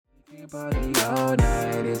party all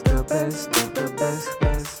night. It's the best of the best,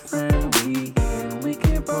 best friend weekend. We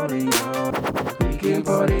can party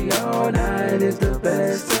all night. It's the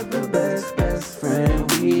best of the best, best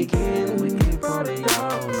friend weekend. We can party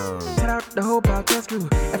all night. Shout out the whole podcast crew.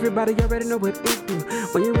 Everybody already know what it do.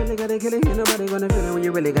 When you really gotta kill it, ain't nobody gonna feel it. When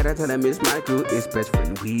you really gotta tell them it's my crew. It's best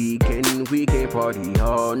friend weekend. We can party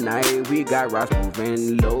all night. We got Rog Smuve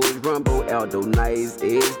and Lowe's Rumble. Aldo NICE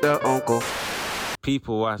is the uncle.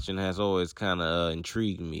 People watching has always kind of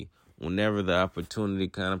intrigued me. Whenever the opportunity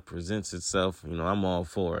kind of presents itself, I'm all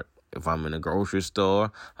for it. If I'm in a grocery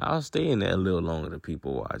store, I'll stay in there a little longer to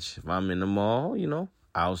people watch. If I'm in the mall,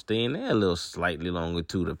 I'll stay in there a little slightly longer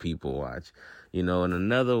too to people watch. And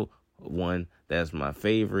another one that's my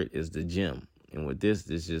favorite is the gym. And with this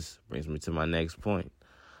just brings me to my next point.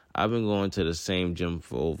 I've been going to the same gym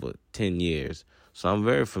for over 10 years, so I'm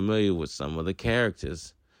very familiar with some of the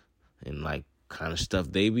characters and kind of stuff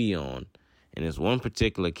they be on. And there's one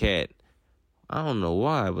particular cat, I don't know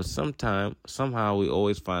why, but somehow we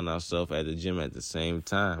always find ourselves at the gym at the same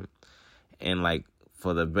time. And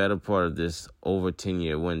for the better part of this over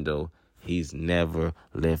 10-year window, he's never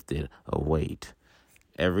lifted a weight.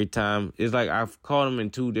 Every time, it's like I've caught him in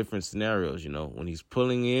two different scenarios, when he's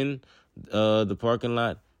pulling in the parking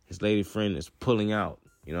lot, his lady friend is pulling out,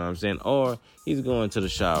 you know what I'm saying? Or he's going to the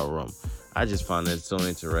shower room. I just find that so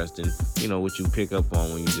interesting, what you pick up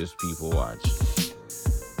on when you just people watch.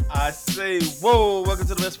 I say, whoa, welcome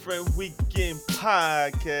to the Best Friend Weekend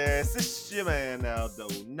Podcast. It's your man, Aldo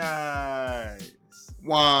NICE.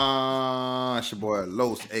 Wow, it's your boy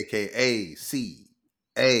Los, a.k.a.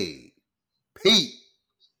 C.A.P.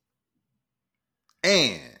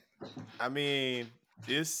 And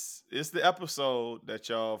it's the episode that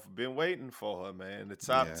y'all have been waiting for, man. The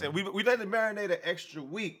top 10. We let it marinate an extra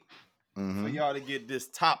week for y'all to get this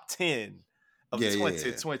top 10 of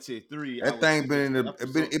 2023. That thing been in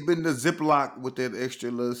the Ziploc with that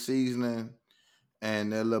extra little seasoning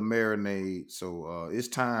and that little marinade. So it's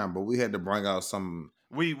time, but we had to bring out some.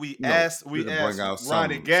 We asked Ronnie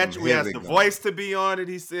Gatch. We asked The Voice to be on it.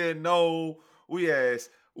 He said no. We asked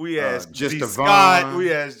Just D. Devon. Scott.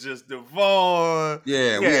 We asked Just Devon.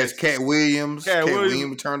 Yeah, we asked Cat Williams. Cat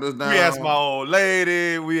Williams turned us down. We asked my old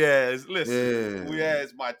lady. We asked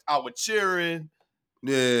our cheering.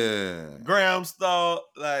 Yeah. Graham Star,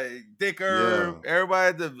 Dick Herb,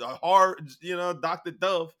 everybody, the hard, Dr.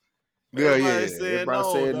 Dove. Everybody said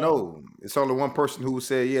no. It's only one person who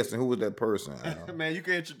said yes, and who was that person? Man, you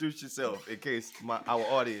can introduce yourself in case our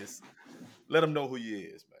audience, let them know who you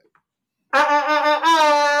is, man.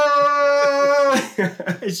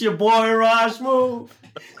 It's your boy Rog Smuve.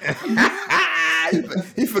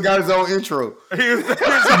 He forgot his own intro. He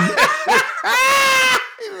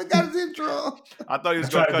forgot his intro. I thought he was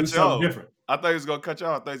going to cut you off. I thought he was going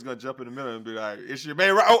to jump in the middle and be like, it's your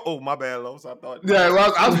man. Oh, my bad, Los. I thought. Yeah,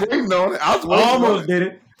 well, I was waiting on it. I almost did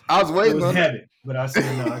it. I was waiting on it. But I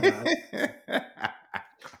said, no, I got it.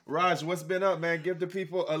 Rog, what's been up, man? Give the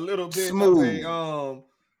people a little bit. Smooth.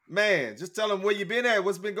 Man, just tell them where you been at.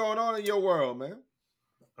 What's been going on in your world, man?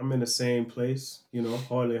 I'm in the same place,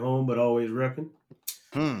 hardly home, but always repping.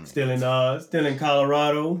 Still in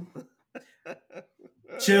Colorado.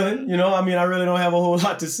 Chilling, I really don't have a whole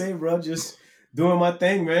lot to say, bro. Just doing my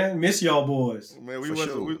thing, man. Miss y'all boys. Man,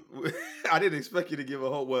 I didn't expect you to give a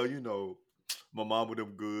whole, my mom with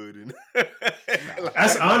them good. And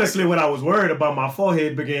that's honestly what I was worried about. My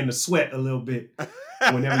forehead began to sweat a little bit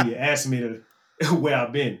whenever you asked me to where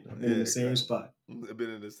I've been. I've been in the same spot. I've been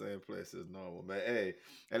in the same place as normal, man. Hey,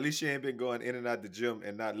 at least you ain't been going in and out the gym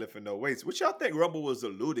and not lifting no weights. What y'all think Rumble was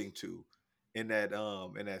alluding to in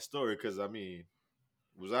that story? Because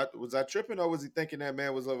was I tripping, or was he thinking that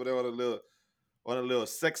man was over there on a little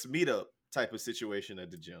sex meetup type of situation at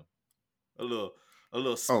the gym? A little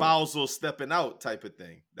spousal stepping out type of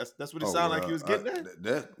thing. That's what it sounded like he was getting at.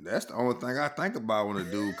 That's the only thing I think about when a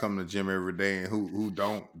dude come to the gym every day and who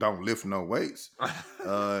don't lift no weights.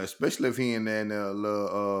 Especially if he in there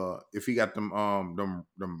if he got them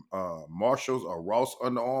Marshalls or Ross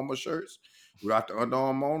Under Armour shirts without the Under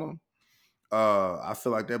Armour on them. I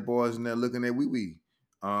feel like that boy's in there looking at wee.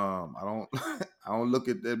 I don't look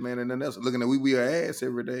at that man and nothing else. Looking at wee or ass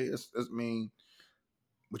every day. That's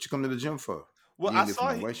what you come to the gym for. Well, I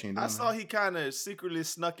saw he kind of secretly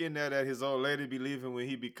snuck in there that his old lady be leaving when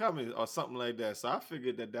he be coming or something like that. So I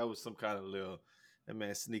figured that was some kind of that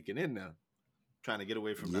man sneaking in there, trying to get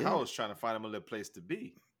away from the house, trying to find him a little place to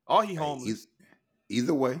be. Or he homeless.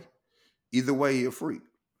 Either way, he a freak.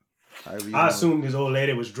 I assumed his old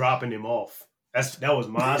lady was dropping him off. That was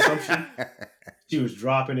my assumption. She was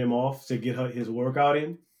dropping him off to get his workout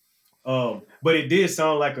in. But it did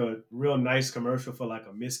sound like a real nice commercial for like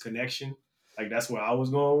a misconnection. Like that's where I was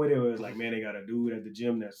going with it. It was like, man, they got a dude at the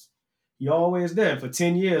gym that's he always there. For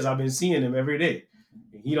 10 years, I've been seeing him every day.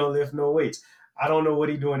 And he don't lift no weights. I don't know what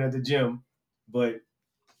he doing at the gym, but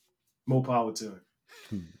more power to him.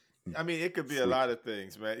 I mean, it could be a Freak. lot of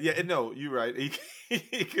things, man. Yeah, no, you're right. He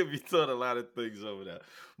could be doing a lot of things over there.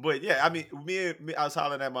 But yeah, I mean, I was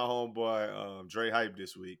hollering at my homeboy Dre Hype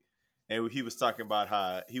this week, and he was talking about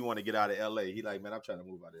how he want to get out of LA. He like, man, I'm trying to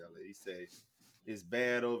move out of LA. He say it's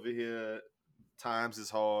bad over here. Times is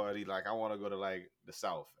hard. He like, I want to go to like the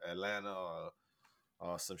South, Atlanta,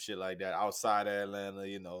 or some shit like that, outside of Atlanta.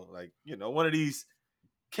 One of these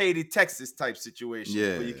Katy, Texas type situation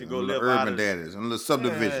where you can go live urban out of daddies and little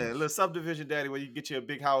subdivisions. a little subdivision daddy where you can get you a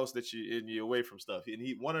big house that you're away from stuff. And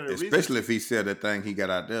one of the Especially reasons, if he said that thing he got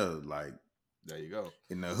out there, like there you go,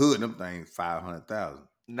 in the hood, them things 500,000.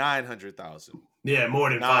 900,000. Yeah, more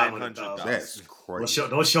than 500,000. That's crazy.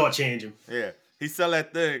 Don't shortchange him. Yeah, he sell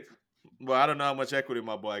that thing. Well, I don't know how much equity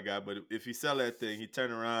my boy got, but if he sell that thing, he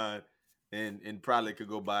turn around and probably could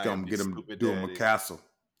go buy Come get him, do him a castle.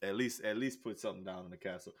 At least put something down in the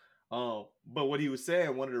castle. But what he was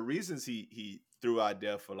saying, one of the reasons he threw out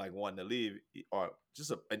there for like wanting to leave, or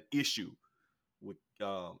just an issue with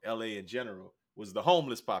LA in general, was the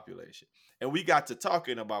homeless population. And we got to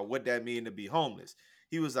talking about what that mean to be homeless.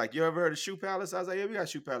 He was like, "You ever heard of Shoe Palace?" I was like, "Yeah, we got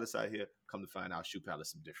Shoe Palace out here." Come to find out, Shoe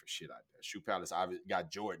Palace some different shit out there. Shoe Palace obviously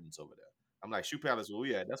got Jordans over there. I'm like, Shoe Palace, where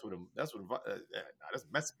we at? That's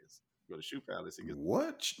Mexicans. Go to Shoe Palace.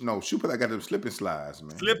 What? No, Shoe Palace got them slipping slides,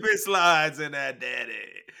 man. Slipping slides in that daddy.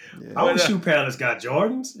 Yeah. Our Shoe Palace got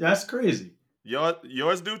Jordans? That's crazy.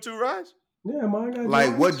 Yours do too, Raj? Yeah, mine got like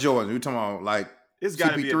Jordans. What Jordans? We talking about like it's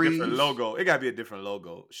got to be a CP3s? different logo. It got to be a different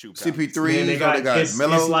logo. Shoe Palace. CP3s. Man, they got it's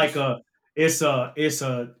Mellows. like it's a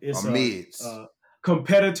mids.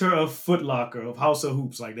 competitor of Foot Locker, of House of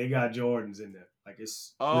Hoops. Like they got Jordans in there. Like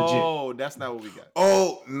it's legit. That's not what we got.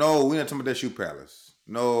 Oh no, we're not talking about that Shoe Palace.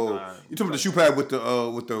 No, you talking about the Shoe Palace with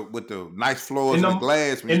the nice floors and the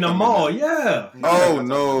glass in the mall? Yeah. Oh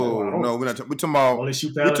no, we're not. We talking about only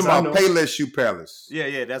Shoe Palace. We talking about Payless Shoe Palace.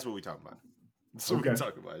 Yeah, that's what we talking about. That's what we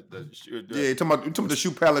talking about. You talking about the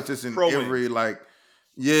Shoe Palace that's in every like.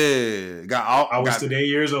 Yeah, got all. I was today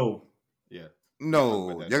years old. Yeah.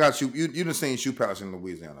 No, y'all got shoe. You done seen Shoe Palace in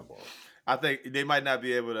Louisiana, boy. I think they might not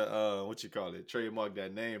be able to trademark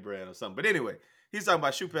that name brand or something. But anyway, he's talking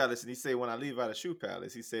about Shoe Palace, and he said when I leave out of Shoe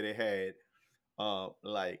Palace, he said they had what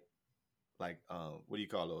do you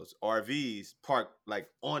call those RVs parked like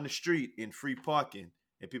on the street in free parking,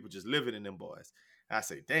 and people just living in them boys. And I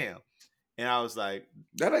say, damn, and I was like,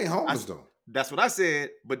 that ain't homeless though. That's what I said,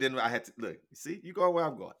 but then I had to look. See, you going where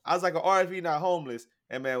I'm going. I was like, an RV not homeless,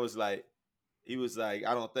 and man was like, he was like,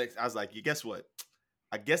 I don't think. I was like, you guess what?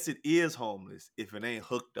 I guess it is homeless if it ain't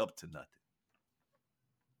hooked up to nothing.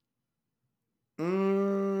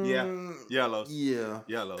 Yellows. Yeah.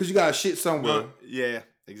 Yellows. Because you got shit somewhere. Well, yeah,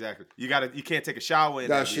 exactly. You can't take a shower in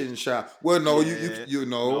got shit in the shower. Well, no, Yeah. you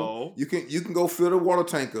can go fill the water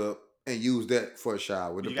tank up and use that for a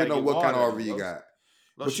shower, depending on what kind of RV you got.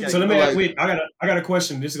 But So let me ask. Wait, I got a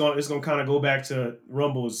question. This is gonna kind of go back to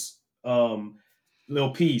Rumble's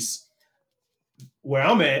little piece. Where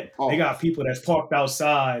I'm at, they got people that's parked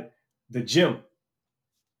outside the gym.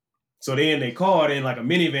 So they in their car, they in like a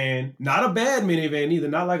minivan, not a bad minivan either,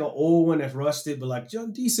 not like an old one that's rusted, but like a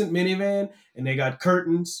decent minivan. And they got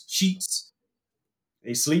curtains, sheets.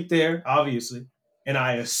 They sleep there, obviously. And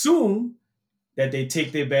I assume that they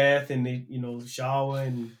take their bath and they, shower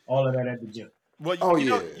and all of that at the gym. Well,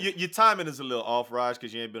 your timing is a little off, Raj,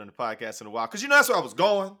 because you ain't been on the podcast in a while. Because that's where I was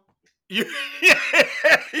going. You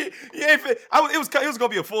ain't fit. It was gonna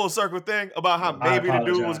be a full circle thing about how maybe the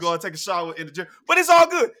dude was gonna take a shower in the gym, but it's all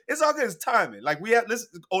good. It's all good. It's timing. Like we have this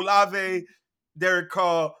Olave, Derek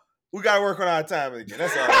Carr. We gotta work on our timing again.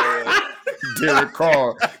 That's all. Derek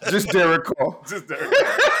Carr, just Derek Carr, just Derek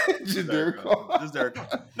Carr, just Derek Carr, just Derek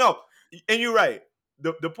Carr. No, and you're right.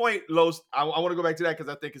 The point, Los. I want to go back to that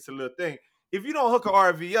because I think it's a little thing. If you don't hook an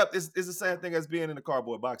RV up, it's the same thing as being in a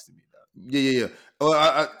cardboard box to me. Yeah.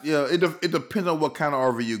 It depends on what kind of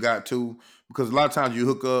RV you got too, because a lot of times you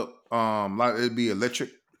hook up, it'd be electric,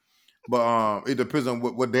 but it depends on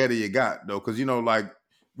what daddy you got though, because like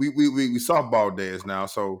we softball days now,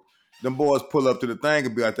 so them boys pull up to the thing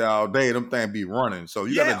and be out there all day. Them things be running, so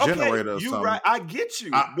you got a generator or something. You right? I get you.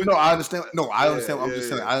 I understand. No, I understand. I'm just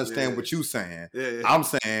saying. I understand what you saying. Yeah. I'm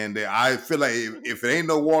saying that I feel like if it ain't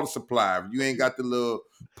no water supply, if you ain't got the little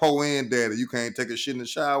pour in there that you can't take a shit in the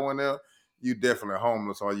shower in there, you definitely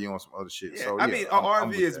homeless or you on some other shit. Yeah, So I yeah, mean, I'm RV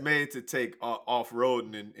with is that. made to take off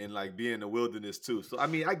roading and like be in the wilderness too. So I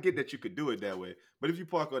mean, I get that you could do it that way, but if you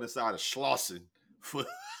park on the side of Schlossen for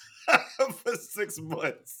for 6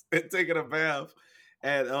 months and taking a bath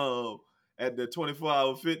at the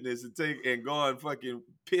 24-hour fitness and going fucking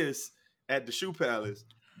piss at the shoe palace,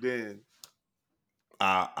 then you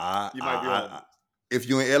might be homeless. If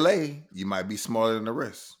you're in LA, you might be smarter than the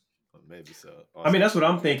rest. Or maybe so. I mean, that's what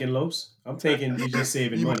I'm thinking, Los. I'm thinking you're just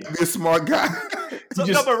saving You money. might be a smart guy. So, You're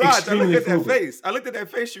no, just but Raj, I looked extremely at that frugal. face. I looked at that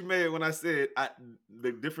face you made when I said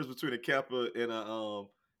the difference between a camper and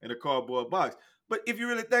a cardboard box. But if you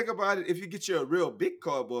really think about it, if you get you a real big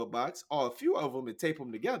cardboard box or a few of them and tape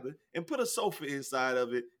them together and put a sofa inside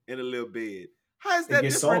of it and a little bed, how is It that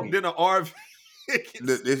gets different soggy. than an RV?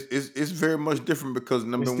 It's very much different because It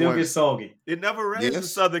number still one, gets soggy. It never rains in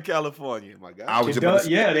yes, Southern California, my guy. I was It just about to does,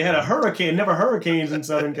 say, yeah, they had a hurricane. Never hurricanes in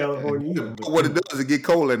Southern California either. but But what it does is it get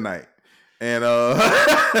cold at night, and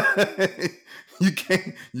you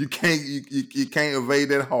can't evade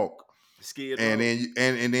that hawk. Skid And Row.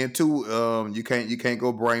 then too, you can't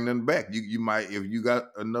go bring nothing back. You might, if you got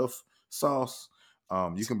enough sauce,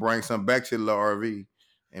 you can bring something back to the little RV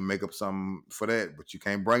and make up something for that. But you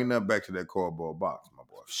can't bring nothing back to that cardboard box, my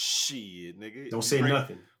boy. Shit, nigga. don't say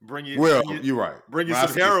nothing. Bring you. Well, bring you, you're right. Bring you Well, I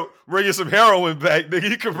some see- heroin. Bring you some heroin back, nigga.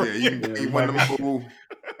 You can Yeah, bring. you can Yeah, get you one of might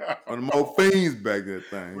them old fiends back that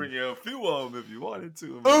thing. Bring you a few of them if you wanted to.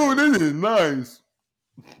 Man. Oh, this is nice.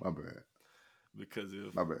 My bad. Because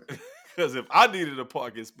if My bad. because if I needed a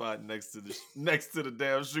parking spot next to the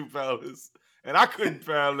damn shoe palace and I couldn't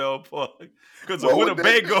parallel park because of What would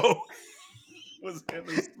Winnebago was in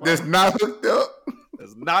the spot. That's not hooked up,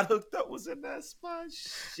 That's not hooked up was in that spot.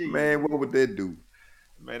 Shit. man. What would that do?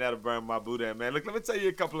 Man, that'll burn my boudin, man. Look, let me tell you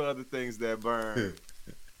a couple of other things that burn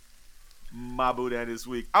my boudin this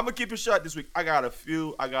week. I'm gonna keep it short this week. I got a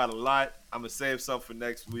few. I got a lot. I'm gonna save some for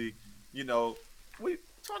next week. You know,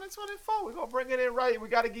 2024. We're gonna bring it in right. We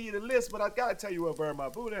gotta give you the list, but I gotta tell you what burned my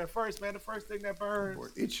boudin first, man. The first thing that burns Boy,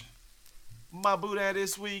 itch. my boudin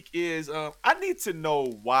this week is I need to know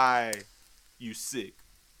why you sick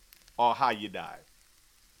or how you died.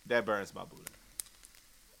 That burns my boudin.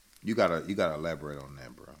 You gotta elaborate on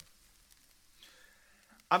that, bro.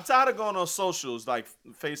 I'm tired of going on socials like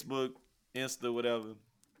Facebook, Insta, whatever,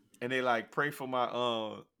 and they like pray for my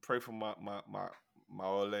old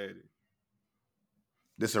lady.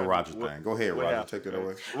 This is a Roger thing. Go ahead, what Roger. happened? Take that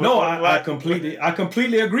away. No, I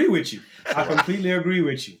completely agree with you. I completely agree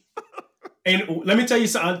with you. And let me tell you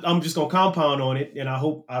something. I'm just gonna compound on it, and I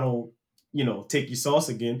hope I don't, take your sauce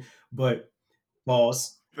again. But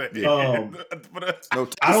boss, No,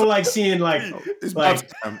 I don't like seeing like it's like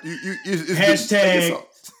about time. It's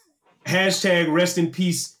hashtag rest in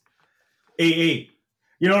peace AA.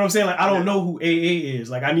 You know what I'm saying? Like I don't know who AA is.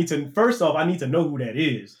 Like I need to know who that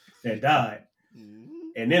is that died.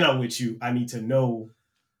 And then I'm with you. I need to know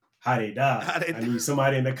how they died. I need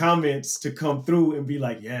somebody in the comments to come through and be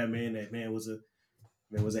like, yeah, man, that man was a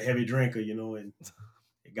heavy drinker, and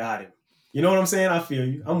it got him. You know what I'm saying? I feel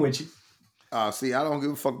you. I'm with you. See, I don't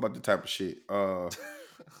give a fuck about the type of shit.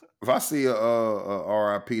 If I see a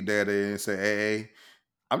RIP daddy and say AA,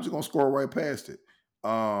 I'm just gonna scroll right past it.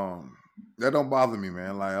 That don't bother me,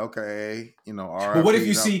 man. Like, okay, RIP.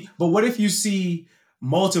 But what if you see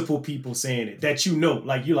multiple people saying it that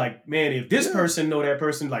like you're like, man, if this person know that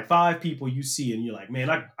person, like 5 people you see, and you're like, man,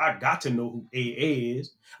 I got to know who AA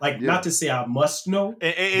is. Like, not to say I must know.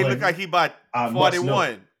 And AA look like he about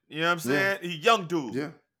 41. You know what I'm saying? Yeah. He young dude. Yeah.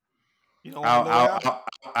 You don't want to know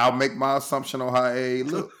I'll make my assumption on how AA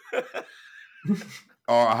look.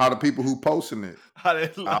 Or how the people who posting it. How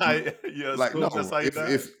they lie. Yeah, like no, that's how you die.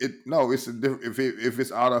 It's a different. If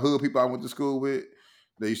it's all the hood people I went to school with,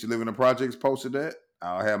 they used to live in the projects, posted that,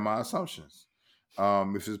 I'll have my assumptions.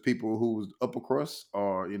 If it's people who was upper crust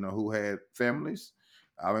or who had families,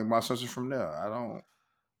 I'll make my assumptions from there. I don't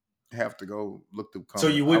have to go look through comments. So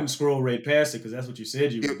you wouldn't scroll right past it because that's what you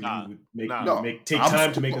said you would take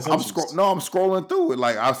time to make assumptions. I'm scrolling through it.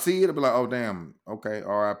 Like I see it, I'll be like, oh damn, okay,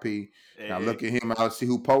 RIP. And I look at him, I'll see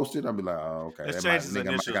who posted. I'll be like, oh okay, let's that change his nigga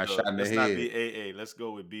initials, got shot in the let's head. not be AA. Let's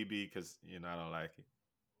go with BB because I don't like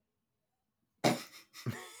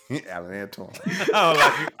it. Alan Antoine.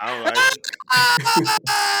 I don't like it.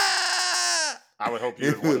 I would hope you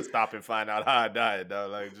would want to stop and find out how I died, though.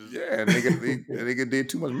 Like, just nigga did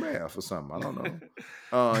too much math or something. I don't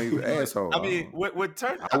know. He's an asshole. I mean, what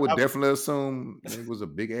turned? I would definitely assume he was a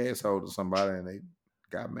big asshole to somebody, and they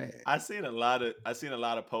got mad. I seen a lot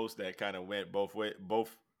of posts that kind of went both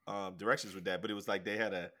directions with that, but it was like they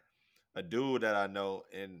had a dude that I know,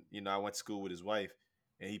 and I went to school with his wife,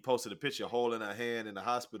 and he posted a picture holding her hand in the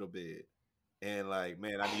hospital bed, and like,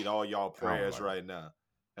 man, I need all y'all prayers right now.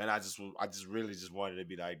 And I just really just wanted to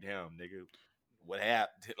be like, damn, nigga, what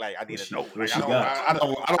happened? Like, I need to know. Like,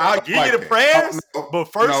 I'll give you the prayers, but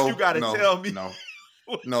first you gotta tell me. No,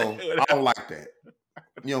 I don't like that.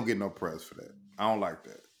 You don't get no prayers for that. I don't like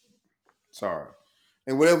that. Sorry.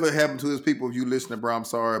 And whatever happened to his people, if you listening, bro, I'm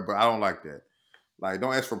sorry, but I don't like that. Like,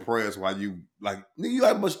 don't ask for prayers while you, like, nigga, you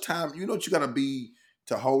have much time. You know what you gotta be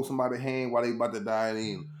to hold somebody's hand while they about to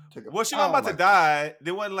die. Well, she wasn't about to die.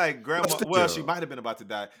 They wasn't like grandma. Well, she might have been about to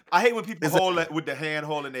die. I hate when people hold that with the hand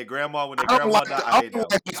holding their grandma when their grandma died. I hate that. I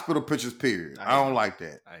don't like hospital pictures, period. I don't like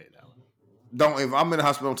that. I hate that one. If I'm in the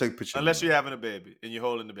hospital, don't take pictures. Unless you're having a baby and you're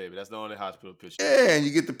holding the baby. That's the only hospital picture. Yeah, and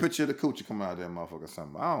you get the picture of the coochie coming out of that motherfucker or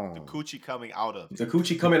something. The coochie coming out of it. The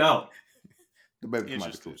coochie coming out. The baby come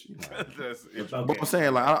out the coochie. You know. Okay. But I'm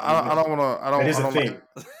saying, like, I don't want to. I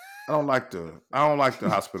don't like the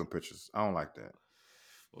hospital pictures. I don't like that.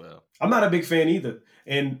 Well, I'm not a big fan either.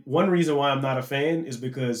 And one reason why I'm not a fan is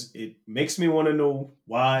because it makes me want to know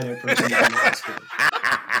why that person is in the hospital.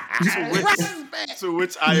 To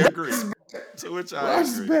which I agree. To which I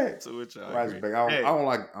agree. I don't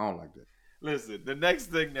like that. Listen, the next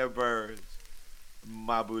thing that burns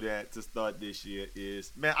my Boudin to start this year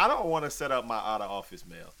is, man, I don't want to set up my out of office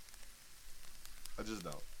mail. I just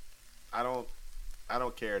don't. I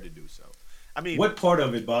don't care to do so. I mean, what part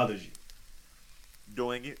of it bothers you?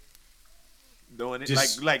 Doing it,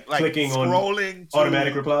 just like clicking scrolling on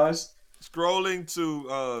automatic replies, scrolling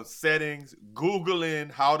to settings, Googling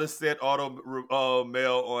how to set auto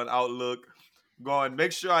mail on Outlook, going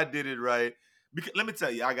make sure I did it right. Because, let me tell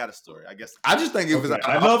you, I got a story. I guess I just think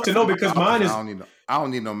I'd love to know because mine is I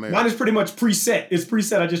don't need no mail. Mine is pretty much preset. It's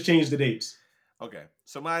preset. I just changed the dates. Okay,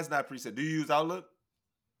 so mine's not preset. Do you use Outlook?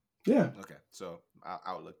 Yeah. Okay, so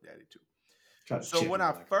Outlook daddy too. So when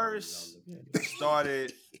I first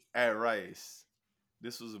started at Rice,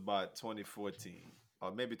 this was about 2014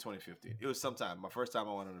 or maybe 2015. It was sometime. My first time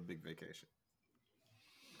I went on a big vacation.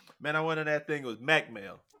 Man, I went on that thing. It was Mac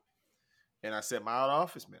Mail. And I sent my out of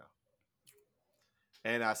office mail.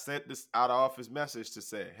 And I sent this out of office message to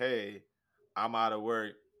say, hey, I'm out of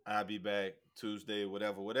work. I'll be back Tuesday,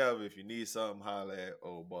 whatever. If you need something, holla at,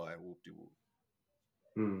 oh boy, whoop-de-whoop.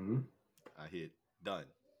 Mm-hmm. I hit done.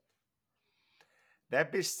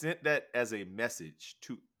 That bitch sent that as a message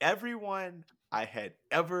to everyone I had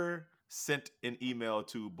ever sent an email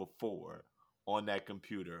to before on that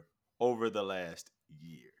computer over the last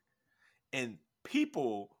year. And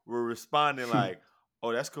people were responding like,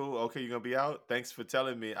 oh, that's cool. Okay, you're going to be out? Thanks for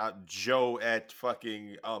telling me. Joe at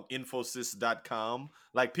fucking Infosys.com.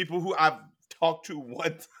 Like, people who I've talked to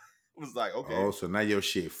once was like, okay. Oh, so now your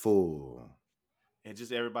shit full. And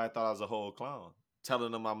just everybody thought I was a whole clown.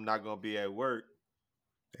 Telling them I'm not going to be at work.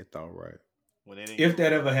 It's all right. If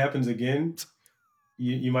that ever happens again,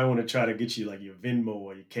 you might want to try to get you like your Venmo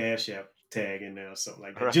or your Cash App tag in there or something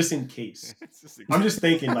like that, right. Just in case. I'm just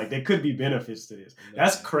thinking like there could be benefits to this.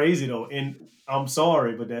 That's crazy though, and I'm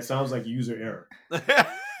sorry, but that sounds like user error.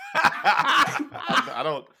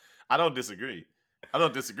 I don't disagree.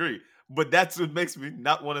 But that's what makes me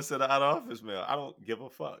not want to set an out of office mail. I don't give a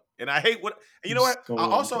fuck. And I hate you know what? I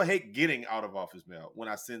also hate getting out of office mail when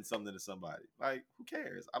I send something to somebody. Like, who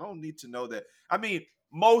cares? I don't need to know that. I mean,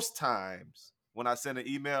 most times when I send an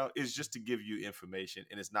email, it's just to give you information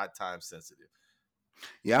and it's not time sensitive.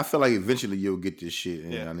 Yeah, I feel like eventually you'll get this shit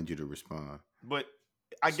and I need you to respond. But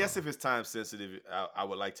I guess if it's time sensitive, I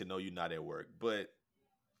would like to know you're not at work. But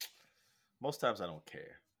most times I don't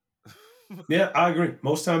care. Yeah, I agree.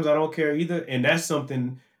 Most times I don't care either, and that's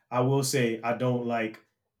something I will say I don't like.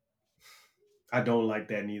 I don't like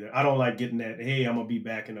that neither. I don't like getting that. Hey, I'm gonna be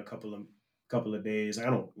back in a couple of days. I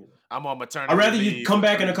don't. I'm on maternity. I'd rather you come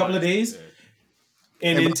back in a couple of days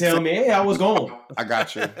and then tell me, hey, I was gone. I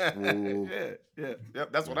got you. Yeah.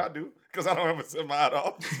 That's what I do because I don't ever send my out of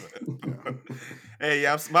office.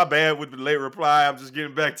 Hey, my bad with the late reply. I'm just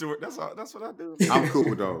getting back to it. That's what I do. I'm cool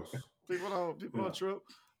with those. People don't trip.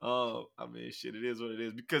 I mean, shit, it is what it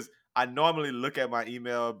is because I normally look at my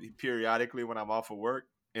email periodically when I'm off of work,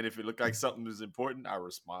 and if it looks like something is important, I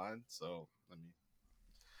respond. So, I mean,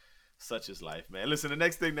 such is life, man. Listen, the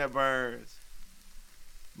next thing that burns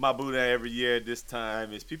my Boudin every year at this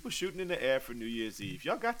time is people shooting in the air for New Year's Eve.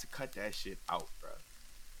 Y'all got to cut that shit out, bro.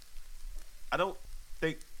 I don't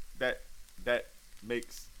think that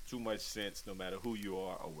makes too much sense no matter who you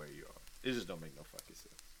are or where you are. It just don't make no fucking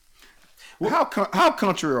sense. Well, how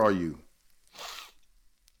country are you?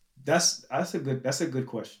 That's a good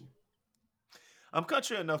question. I'm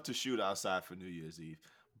country enough to shoot outside for New Year's Eve,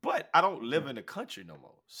 but I don't live in the country no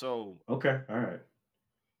more. So okay, all right.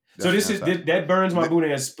 So this is that burns my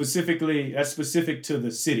Boudin as specific to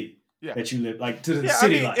the city that you live, like to the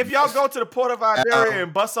city life. If y'all go to the Port of Iberia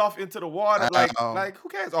and bust off into the water, like who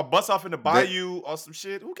cares? Or bust off in the bayou or some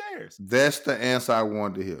shit, who cares? That's the answer I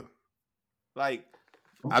wanted to hear. Like,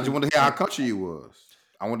 I just want to hear how country you was.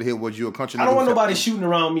 I want to hear what you a country. I don't want nobody shooting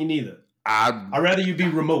around me neither. I'd rather you be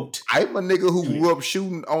remote. I'm a nigga who grew up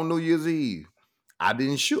shooting on New Year's Eve. I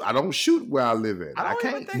didn't shoot. I don't shoot where I live at. I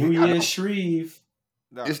can't. New Year's Shreve.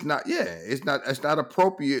 No. It's not. Yeah, it's not. It's not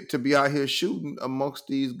appropriate to be out here shooting amongst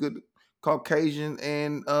these good Caucasian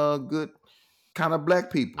and good kind of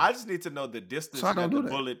black people. I just need to know the distance that the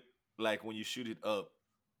bullet, like when you shoot it up.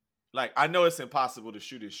 Like, I know it's impossible to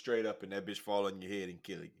shoot it straight up and that bitch fall on your head and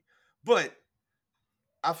kill you, but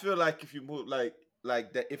I feel like if you move like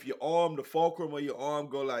that, if your arm, the fulcrum of your arm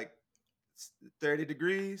go like 30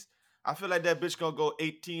 degrees, I feel like that bitch gonna go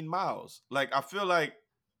 18 miles. Like, I feel like,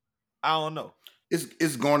 I don't know.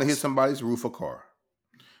 It's going to hit somebody's roof of car.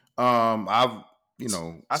 I've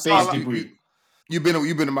I saw you've been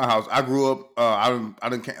in my house. I grew up. I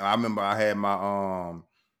remember I had my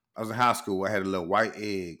I was in high school. I had a little white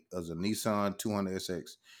egg. It was a Nissan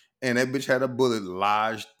 200SX, and that bitch had a bullet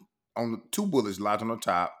lodged on the 2 bullets lodged on the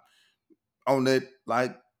top on that,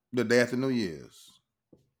 like the day after New Year's.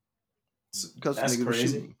 Because that's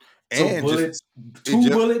crazy. So and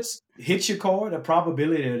bullets hit your car. The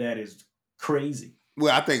probability of that is crazy.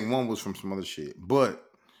 Well, I think one was from some other shit, but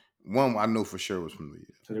one I know for sure was from New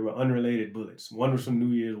Year's. So they were unrelated bullets. One was from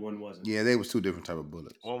New Year's, one wasn't. Yeah, they was 2 different type of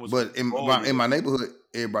bullets. But in my neighborhood,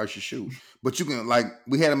 everybody should shoot. But you can, like,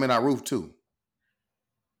 we had them in our roof too.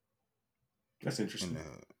 That's interesting.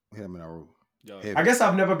 We had them in our roof. I guess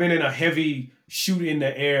I've never been in a heavy shoot in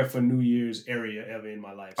the air for New Year's area ever in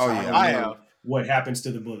my life. So I have. What happens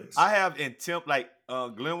to the bullets? I have in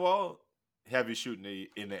Glenwald, heavy shooting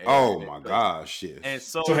in the air. Oh my gosh, yes. And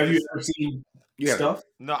so have you ever seen stuff?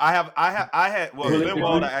 No, I had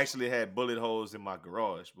Glenwald, I actually had bullet holes in my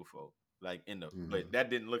garage before. Like but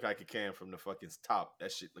that didn't look like it came from the fucking top.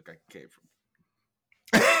 That shit looked like it came from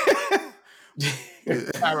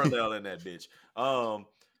parallel in that bitch.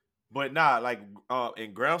 But nah, like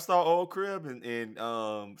in Groundstar old crib in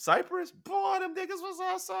Cypress, boy, them niggas was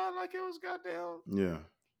outside like it was goddamn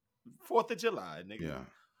 4th of July, nigga. Yeah.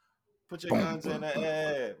 Put your guns in the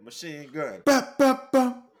air, machine gun.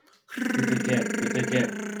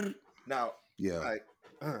 Now, like,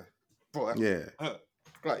 boy,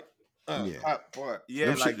 like, boy,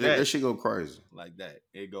 like that. That shit go crazy. Like that,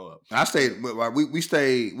 it go up. I stayed, we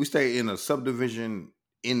stay in a subdivision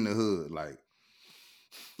in the hood, like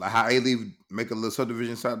how A-Leave make a little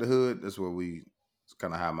subdivision inside the hood. That's where it's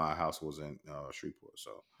kind of how my house was in Shreveport.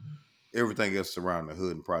 So everything else around the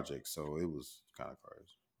hood and projects. So it was kind of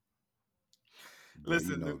crazy. But,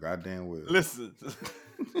 listen, goddamn well. Listen.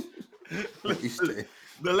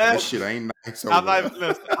 The last shit ain't nice.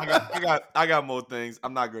 I got more things.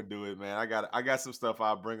 I'm not gonna do it, man. I got some stuff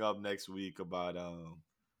I'll bring up next week about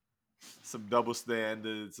some double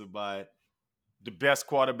standards, about the best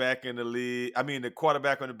quarterback in the league. I mean, the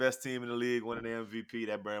quarterback on the best team in the league winning the MVP.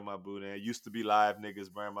 That Burned My Boudin. It used to be live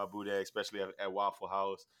niggas Burned My Boudin, especially at Waffle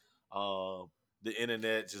House. The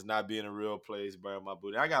internet just not being a real place, Burned My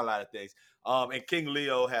Boudin. I got a lot of things. And King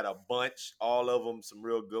Leo had a bunch, all of them, some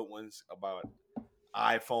real good ones about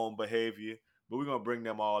iPhone behavior. But we're gonna bring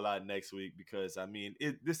them all out next week because I mean,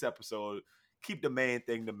 this episode keep the main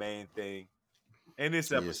thing. And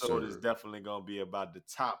this episode is definitely gonna be about the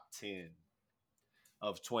top 10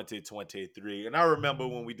 of 2023. And I remember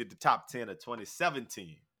when we did the top 10 of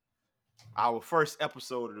 2017, our first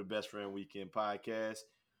episode of the Best Friend Weekend podcast,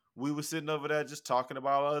 we were sitting over there just talking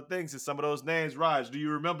about other things. And some of those names, Raj, do you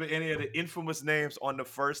remember any of the infamous names on the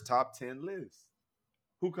first top 10 list?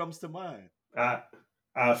 Who comes to mind?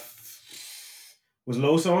 Was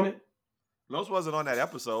Los on it? Los wasn't on that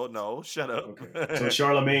episode. No, shut up. Okay. So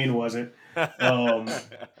Charlemagne wasn't.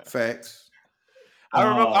 Facts. I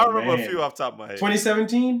remember a few off the top of my head.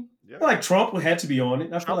 2017? Yeah. I feel like Trump had to be on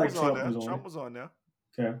it. I feel like Trump was on it. Trump was on there.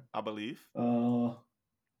 Okay. I believe.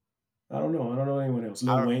 I don't know anyone else.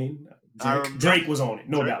 Lil Wayne. Drake was on it.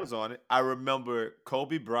 No doubt. Drake was on it. I remember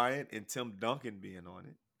Kobe Bryant and Tim Duncan being on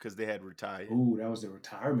it because they had retired. Ooh, that was their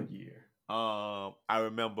retirement year. I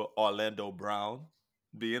remember Orlando Brown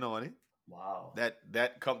being on it. Wow.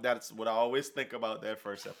 That's what I always think about that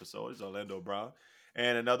first episode is Orlando Brown.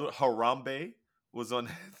 And another Harambe was on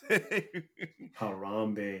that thing.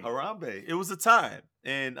 Harambe. It was a time.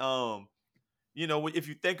 And if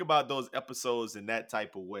you think about those episodes in that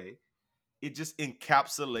type of way, it just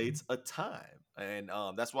encapsulates a time. And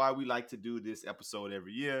that's why we like to do this episode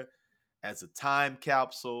every year as a time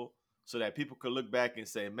capsule so that people could look back and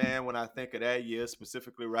say, man, when I think of that year,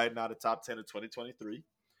 specifically right now, the top 10 of 2023,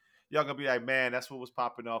 y'all gonna be like, man, that's what was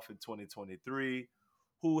popping off in 2023.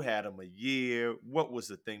 Who had them a year? What was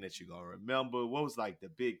the thing that you gonna remember? What was like the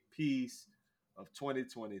big piece of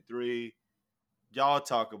 2023? Y'all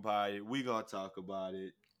talk about it. We gonna talk about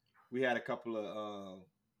it. We had a couple of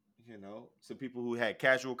some people who had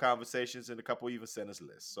casual conversations and a couple even sent us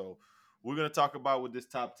lists. So we're gonna talk about what this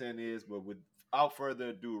top 10 is, but without further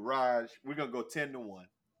ado, Raj, we're gonna go 10-1.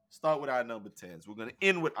 Start with our number 10s. We're gonna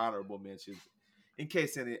end with honorable mentions in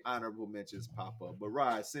case any honorable mentions pop up. But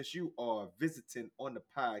Raj, since you are visiting on the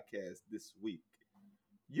podcast this week,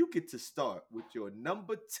 you get to start with your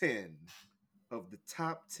number 10 of the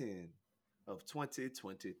top 10 of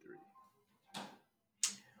 2023.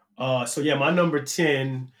 So yeah, my number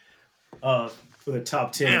 10 for the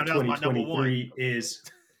top 10 Damn, of that was my number 2023 is,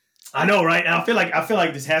 I know, right? And I feel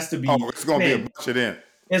like this has to be. Oh, it's gonna be a bunch of them.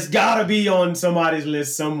 It's gotta be on somebody's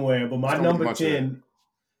list somewhere. But my number 10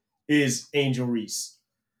 is Angel Reese.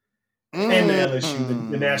 And the LSU,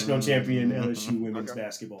 the national champion LSU women's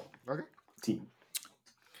basketball team.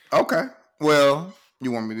 Okay. Well,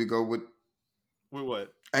 you want me to go with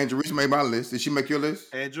what? Angel Reese made my list. Did she make your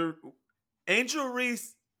list? Angel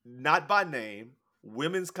Reese, not by name.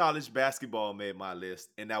 Women's college basketball made my list,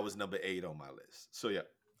 and that was number 8 on my list. So yeah.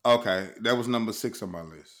 Okay, that was number 6 on my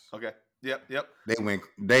list. Okay. Yep.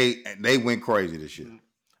 They went crazy this year.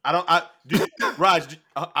 Raj,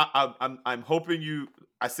 I'm hoping you.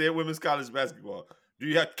 I said women's college basketball. Do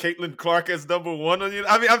you have Caitlin Clark as number 1 on you?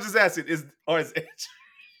 I mean, I'm just asking. Is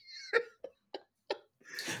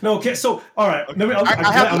No, okay. So, all right. Okay.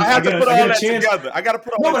 I have to put all that together. I got to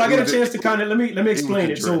put all. No, but I get a chance to kind of let me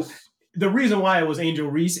explain it. So, the reason why it was Angel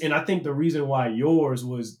Reese, and I think the reason why yours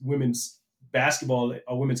was women's basketball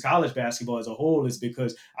or women's college basketball as a whole, is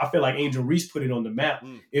because I feel like Angel Reese put it on the map.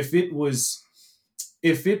 If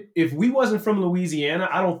we wasn't from Louisiana,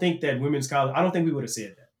 I don't think that women's college. I don't think we would have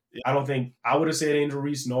said that. Yeah. I don't think I would have said Angel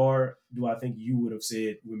Reese, nor do I think you would have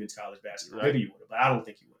said women's college basketball. Right. Maybe you would have, but I don't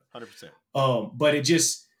think you would have. 100%. But it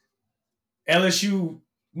just, LSU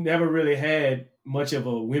never really had much of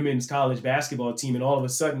a women's college basketball team, and all of a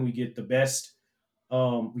sudden we get the best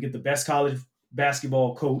college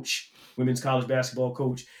basketball coach, women's college basketball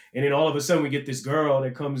coach, and then all of a sudden we get this girl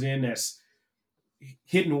that comes in that's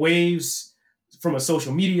hitting waves from a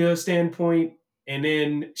social media standpoint, and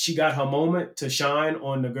then she got her moment to shine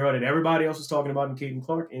on the girl that everybody else was talking about in Caitlin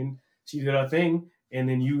Clark, and she did her thing and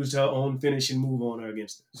then used her own finishing move on her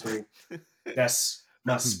against her. So that's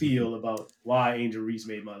my spiel about why Angel Reese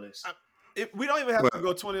made my list. We don't even have to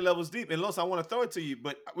go 20 levels deep. And Los, I want to throw it to you,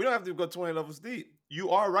 but we don't have to go 20 levels deep.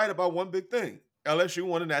 You are right about one big thing. LSU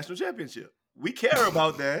won a national championship. We care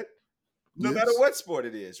about that no matter what sport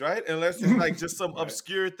it is, right? Unless it's like just some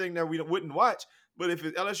obscure thing that we wouldn't watch. But if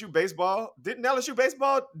it's LSU baseball, didn't LSU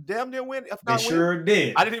baseball damn near win? They sure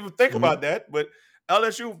did. I didn't even think about that, but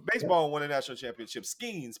LSU baseball won a national championship.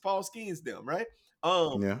 Paul Skeens, them, right?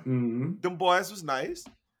 Them boys was nice.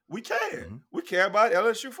 We care. Mm-hmm. We care about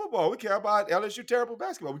LSU football. We care about LSU terrible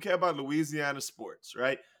basketball. We care about Louisiana sports,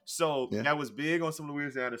 right? So that was big on some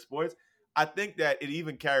Louisiana sports. I think that it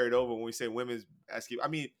even carried over when we say women's basketball. I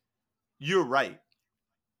mean, you're right.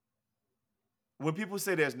 When people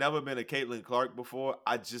say there's never been a Caitlin Clark before,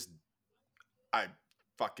 I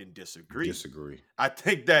fucking disagree. I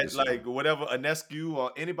think that like whatever Anescu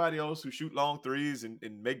or anybody else who shoot long threes and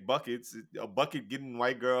make buckets, a bucket getting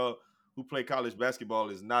white girl who play college basketball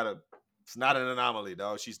is not an anomaly,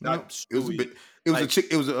 dog. She's not. No, it was a chick.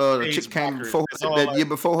 It was a chick came before that year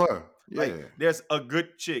before her. Yeah, like, there's a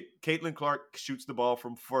good chick. Caitlin Clark shoots the ball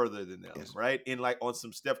from further than them, right? In like on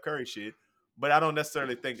some Steph Curry shit. But I don't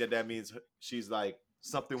necessarily think that means she's like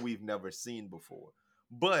something we've never seen before.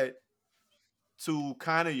 But to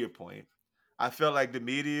kind of your point, I felt like the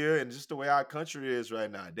media and just the way our country is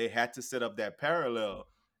right now, they had to set up that parallel.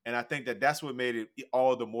 And I think that that's what made it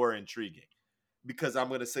all the more intriguing. Because I'm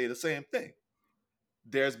going to say the same thing.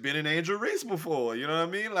 There's been an Angel Reese before. You know what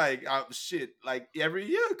I mean? Like, like every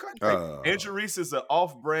year. Angel Reese is an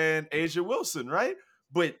off-brand Asia Wilson, right?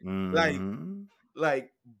 But,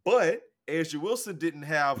 but Asia Wilson didn't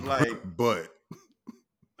have, like... But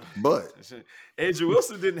Asia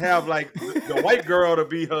Wilson didn't have like the white girl to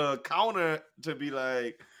be her counter to be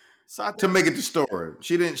like to make it the story.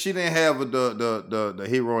 She didn't have the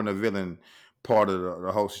hero and the villain part of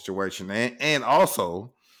the whole situation, and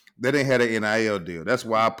also they didn't have an NIL deal. That's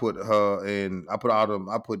why I put her in. I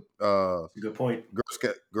put good point.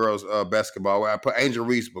 Girls basketball. I put Angel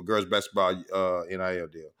Reese, but girls basketball NIL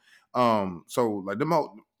deal. So like them.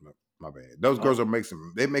 My bad. Those girls are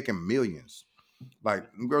making millions.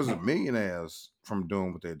 Like them girls are millionaires from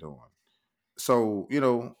doing what they're doing. So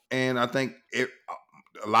and I think a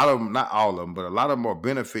lot of them, not all of them, but a lot of them are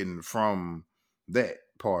benefiting from that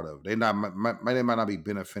part of it. They might not be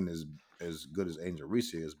benefiting as good as Angel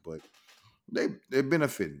Reese is, but they're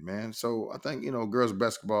benefiting, man. So I think girls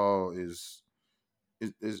basketball is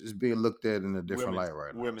being looked at in a different light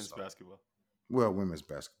right now. Women's So. basketball. Well, women's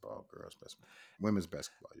basketball, girls basketball, women's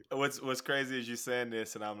basketball. What's crazy is you saying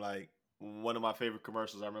this, and I'm like, one of my favorite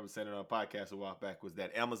commercials I remember saying it on a podcast a while back was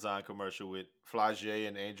that Amazon commercial with Flau'jae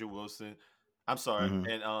and Angel Wilson. I'm sorry, and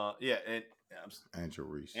Angel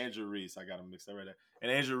Reese. Angel Reese, I got them mixed up right there.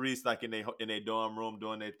 And Angel Reese, like in their dorm room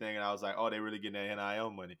doing their thing, and I was like, oh, they really getting that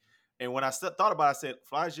NIL money. And when I thought about it, I said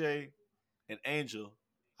Flau'jae and Angel.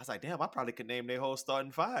 I was like, damn, I probably could name their whole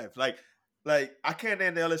starting five. Like I can't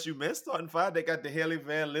name the LSU men's starting five. They got the Haley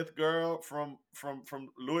Van Lith girl from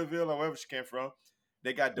Louisville or wherever she came from.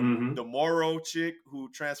 They got the Morrow chick who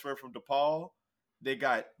transferred from DePaul. They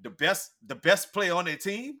got the best player on their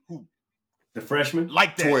team who the freshman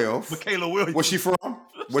like that 12. Michaela Williams. Where's she from?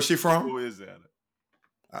 Where's she from? Who is that?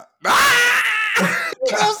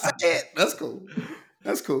 Don't say it. That's cool.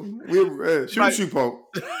 That's cool. We shoot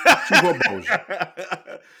poke.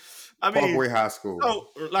 I mean, Parkway High School. So,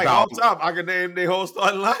 like off top, I can name their whole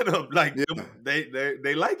starting lineup. Like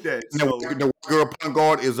they like that. So. The girl point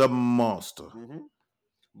guard is a monster. Mm-hmm.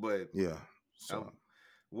 But yeah, so.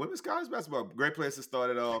 Women's college basketball, great place to start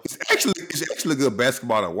it off. It's actually good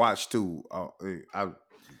basketball to watch too. I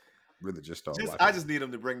really just started watching. I just need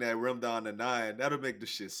them to bring that rim down to 9. That'll make the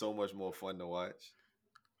shit so much more fun to watch.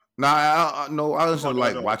 I just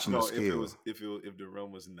like watching the skill. If the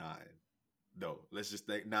rim was 9. No, let's just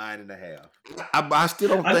think 9.5. I still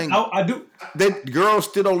don't think I do. That girls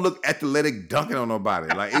still don't look athletic dunking on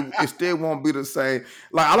nobody. Like it still won't be the same.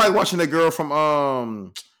 Like I like watching that girl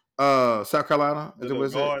from South Carolina.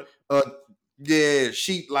 Yeah,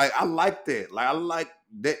 she I like that. Like I like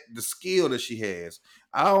that the skill that she has.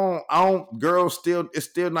 I don't. Girls still, it's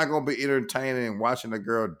still not gonna be entertaining watching a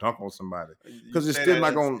girl dunk on somebody because it's still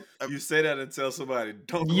not gonna. You say that and tell somebody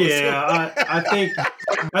dunk. Yeah, I think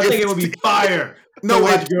it would be fire. To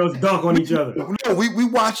watch girls dunk on each other. No, we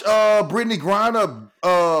watch Brittany Griner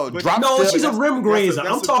drop. No, she's a rim grazer.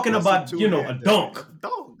 I'm talking about a dunk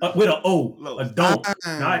with an O, a dunk,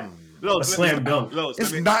 not a slam dunk.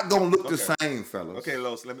 It's not gonna look the same, fellas. Okay,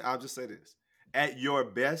 Los, I'll just say this: at your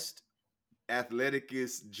best,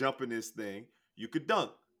 athleticest, jumpingest thing, you could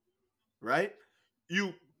dunk, right?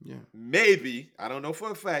 Maybe, I don't know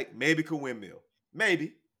for a fact, maybe could windmill.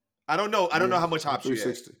 Maybe. I don't know. I don't know how much hop you had.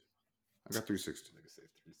 360. I got 360. Nigga said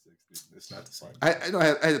 360. It's not the same. I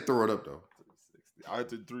had to throw it up though. 360. I had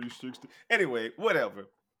to 360. Anyway, whatever.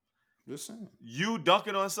 Just saying. You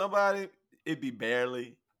dunking on somebody, it'd be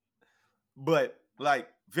barely. But like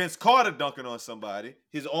Vince Carter dunking on somebody,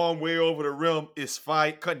 his arm way over the rim is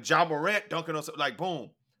fight. Cut Ja Morant dunking on somebody, like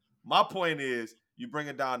boom. My point is, you bring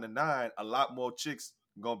it down to 9, a lot more chicks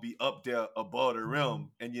gonna be up there above the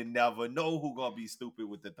rim, and you never know who gonna be stupid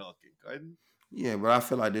with the dunking. Right? Yeah, but I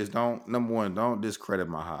feel like this. Number one, don't discredit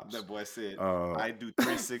my hops. That boy said I do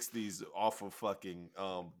 360s off of fucking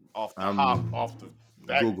off the hop, off the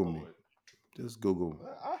backboard. Google me. Just Google.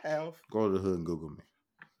 I have. Go to the hood and Google me.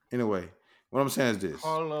 Anyway, what I'm saying is this: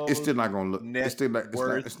 it's still not gonna look. It's still not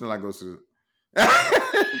going to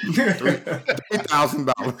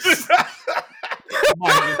 $3,000.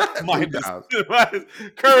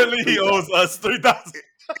 Currently, he owes us $3,000.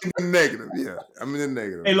 In the negative, yeah. I'm in the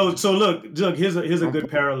negative. Hey, so look, here's a good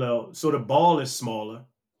parallel. So the ball is smaller.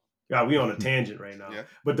 God, we on a tangent right now. Yeah.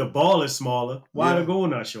 But the ball is smaller. Why the goal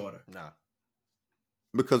not shorter? Nah.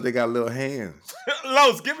 Because they got little hands.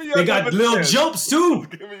 Los, give me your They got little 10. jumps too.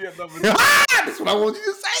 Give me your number 10. That's what I want you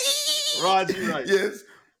to say. Rod, you right. Yes.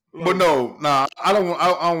 But no, I don't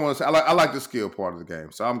want to say. I like the skill part of the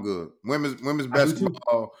game, so I'm good. Women's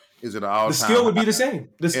basketball is at an all-time. The skill would be the same.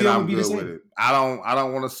 The skill would be the same. With it. I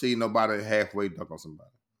don't want to see nobody halfway dunk on somebody.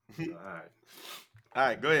 All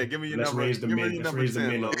right, go ahead. Give me your number. Raise the men. Let's raise the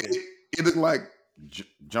men. It looked like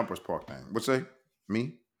Jumpers Park thing. What's say?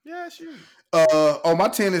 Me? Yeah, sure. My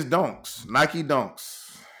 10 is dunks. Nike dunks.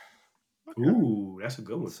 Okay. Ooh, that's a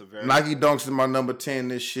good one. Nike dunks is my number 10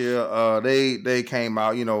 this year. They came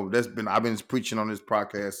out. I've been preaching on this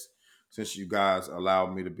podcast since you guys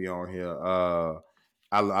allowed me to be on here.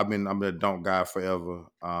 I'm a dunk guy forever.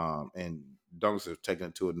 And dunks have taken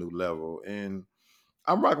it to a new level. And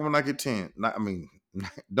I'm rocking with Nike 10.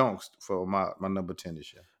 Dunks for my number 10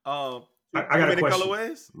 this year. I got a question.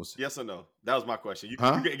 Colorways? Yes or no? That was my question. You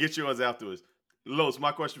can get yours afterwards. Los,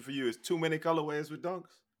 my question for you is: too many colorways with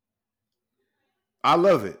dunks? I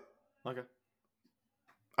love it. Okay.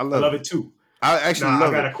 I I love love it. it too. I actually Now, I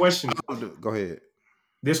love got it. a question. Go ahead.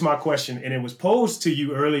 This is my question, and it was posed to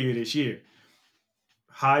you earlier this year.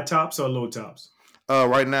 High tops or low tops?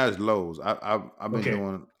 Right now it's lows. I've been Okay.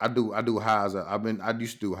 doing. I do highs. I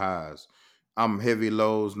used to do highs. I'm heavy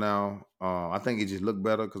lows now. I think it just look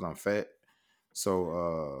better because I'm fat.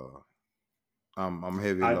 So I'm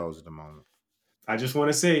heavy I lows at the moment. I just want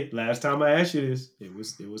to say, last time I asked you this, it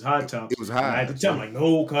was high tops, It was and I had to highs. tell him like,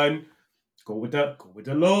 no, cutting, go with the lows, go with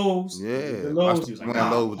the Yeah, I lows. He started was like, wearing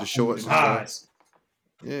nah, lows with the I'm with shorts them and stuff. highs.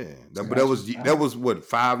 Yeah, I but got that you. was what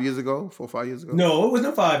 5 years ago, 4 5 years ago. No, it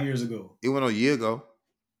wasn't 5 years ago. It went a year ago.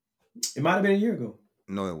 It might have been a year ago.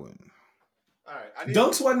 No, it wasn't. All right,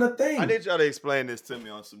 Dunks wasn't a I thing. need y'all to explain this to me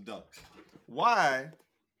on some dunks. Why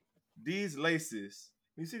these laces?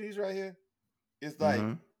 You see these right here? It's like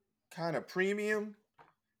kind of premium,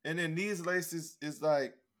 and then these laces is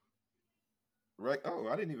like, right? Oh,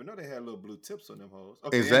 I didn't even know they had little blue tips on them hoes.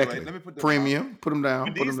 Okay, Exactly. anyway, let me put them Premium. down. Put them down.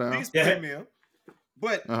 But Put them down. These Yeah. premium,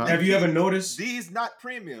 but Have you ever noticed? these not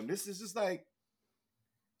premium? This is just like.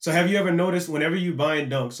 So have you ever noticed whenever you buying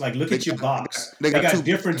dunks, like look at your box, they got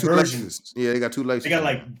different two versions. laces. Yeah, they got two laces. They got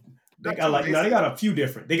like they got a few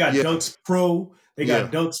different. They got Yeah. Dunks Pro, they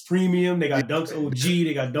got Dunks Premium, they got Dunks OG,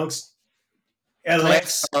 they got Dunks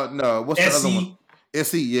LX. No, what's the other SE. one?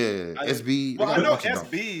 SE, yeah. SB. Well, They I got a know bunch of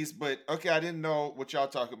them. SBs, but okay, I didn't know what y'all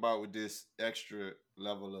talking about with this extra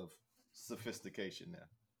level of sophistication now.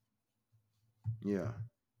 Yeah.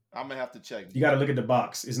 I'm gonna have to check. You got to look at the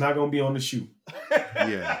box. It's not going to be on the shoe.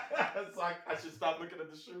 Yeah. It's like I should stop looking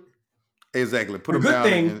at the shoe. Exactly. Put The them good down.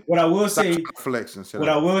 thing, what I will say, flexing. what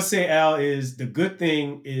I will say, Al, is the good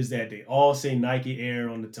thing is that they all say Nike Air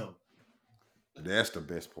on the tongue. That's the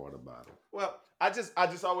best part about it. Well, I just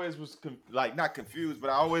always was like not confused, but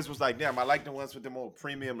I always was like, damn, I like the ones with the more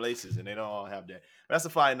premium laces, and they don't all have that. That's a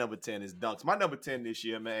fire number 10 is Dunks. My number 10 this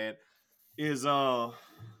year, man, is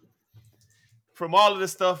from all of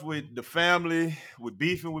this stuff with the family, with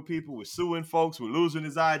beefing with people, with suing folks, with losing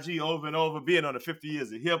his IG over and over, being on the 50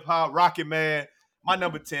 years of hip hop, Rocket Man. My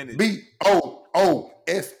number 10 is BOOSO.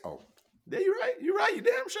 Yeah, you're right. You're right. You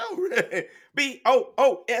damn sure.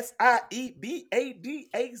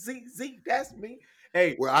 BOOSIEBADAZZ. That's me.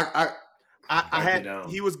 Hey, well, I had.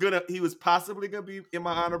 He was possibly gonna be in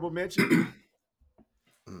my honorable mention.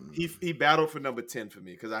 He battled for number 10 for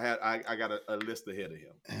me because I got a list ahead of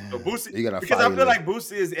him. So Boosie, because I feel like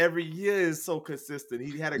Boosie is every year is so consistent.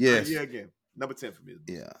 He had a great year again. Number 10 for me.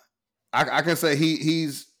 Yeah, I can say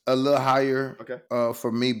he's a little higher. Okay.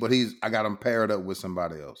 For me, but I got him paired up with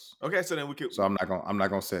somebody else. Okay, so then we can. So I'm not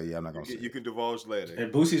gonna say it. Yeah, I'm not gonna say. You can divulge later.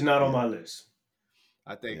 And Boosie's not on my list.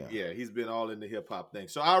 I think he's been all in the hip hop thing.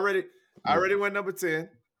 So I already went number 10.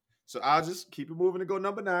 So I'll just keep it moving and go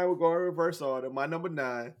number 9. We'll go in reverse order. My number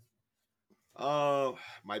 9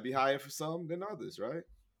 might be higher for some than others, right?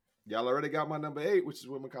 Y'all already got my number 8, which is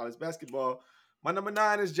women college basketball. My number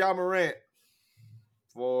 9 is Ja Morant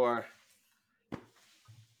for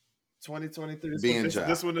 2023.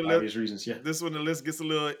 This one the list. Obvious reasons, yeah. This one the list gets a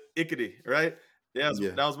little ickety, right? Yeah,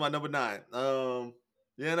 that was my number 9.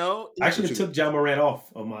 You know, I actually took Ja Morant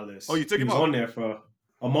off of my list. Oh, you took him off? He was on there for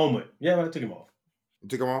a moment. Yeah, but I took him off. You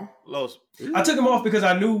took him off? Los. I took him off because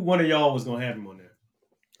I knew one of y'all was gonna have him on there.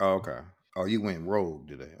 Oh, okay. Oh, you went rogue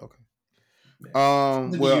today. Okay. Yeah.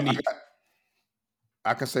 Well,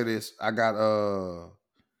 I can say this. I got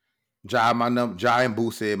Ja and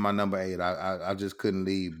Boosie my number 8. I just couldn't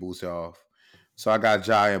leave Boosie off. So I got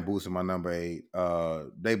Ja and Boosie my number 8.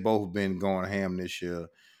 They both been going ham this year.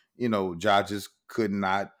 You know, Ja just could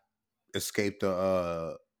not escape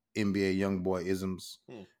the NBA YoungBoy isms.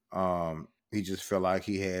 He just felt like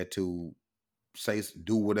he had to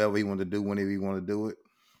do whatever he wanted to do whenever he wanted to do it.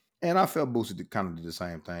 And I felt Boosie kind of did the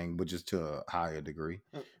same thing, but just to a higher degree.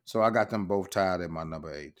 So I got them both tied at my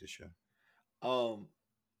number 8 this year.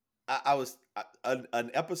 I was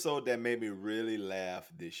an episode that made me really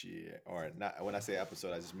laugh this year, or not. When I say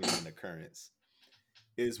episode, I just mean an occurrence.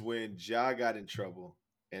 Is when Ja got in trouble,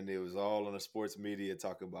 and it was all on the sports media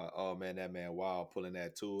talking about, oh man, that man Wild pulling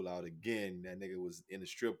that tool out again. That nigga was in the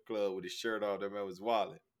strip club with his shirt off. That man was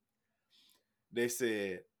wilding. They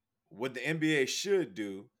said what the NBA should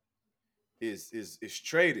do is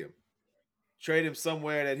trade him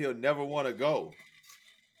somewhere that he'll never want to go.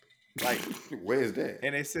 Like, where is that?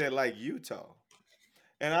 And they said like Utah,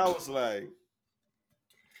 and I was like,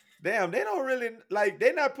 damn, they don't really like.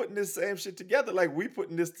 They're not putting this same shit together like we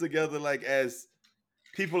putting this together like as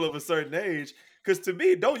people of a certain age. Because to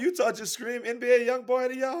me, don't Utah just scream NBA young boy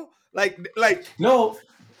to y'all? Like no.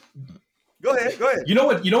 Go ahead. You know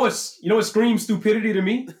what screams stupidity to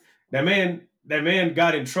me? That that man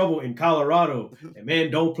got in trouble in Colorado. That man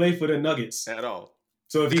don't play for the Nuggets at all.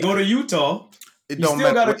 So if you go to Utah, It you don't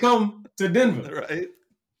still matter got to come to Denver. Right?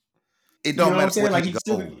 It You don't know what I'm matter saying? where Like he he go.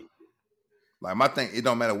 still. Like my thing, it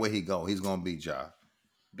don't matter where he go. He's gonna beat Ja.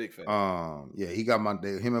 Big fan. Yeah, he got him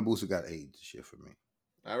and Boosie got 8 this year for me.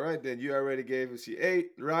 All right, then you already gave us your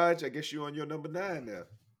 8. Raj, I guess you on your number 9 now.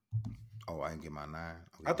 Oh, I didn't get my 9.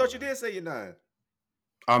 I thought you did say your 9.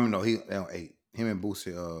 No, he on 8. Him and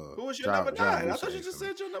Boosie. Who was your number 9? I thought you just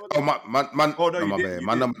said your number 9. Oh my. Oh no, no, you my didn't. bad. You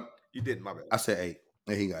My didn't. number. You didn't. My bad. I said 8.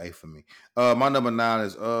 Yeah, he got 8 for me. My number 9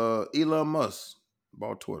 is Elon Musk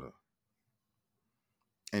bought Twitter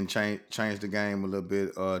and changed the game a little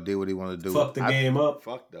bit. Did what he wanted to do. Fuck the game up.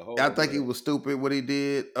 Fuck the whole. I think it was stupid what he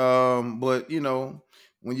did. But you know,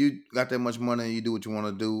 when you got that much money and you do what you want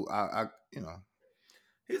to do, I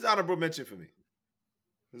he's honorable mention for me.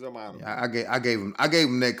 He's on my honorable. I gave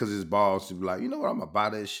him that because his balls to be like, you know what, I'm gonna buy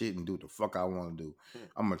that shit and do what the fuck I want to do.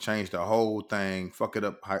 I'm gonna change the whole thing, fuck it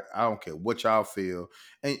up. I don't care what y'all feel,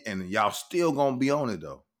 and y'all still gonna be on it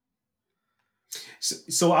though.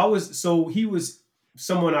 So he was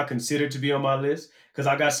someone I considered to be on my list because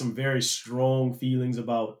I got some very strong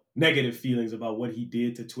negative feelings about what he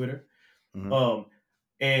did to Twitter. Mm-hmm.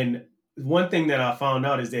 And one thing that I found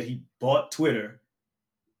out is that he bought Twitter.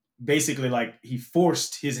 Basically, like he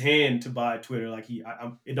forced his hand to buy Twitter. Like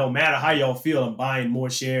it don't matter how y'all feel. I'm buying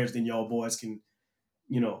more shares than y'all boys can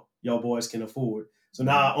afford. So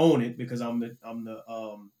now I own it because I'm the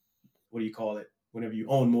what do you call it? Whenever you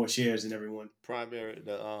own more shares than everyone. Primary,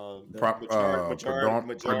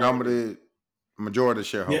 majority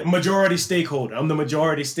shareholder. Yeah, majority stakeholder. I'm the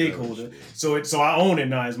majority stakeholder. So I own it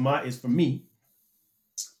now. It's for me.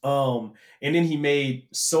 And then he made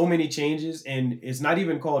so many changes, and it's not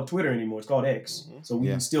even called Twitter anymore. It's called X. Mm-hmm. So we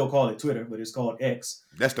can still call it Twitter, but it's called X.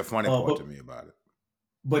 That's the funny part to me about it.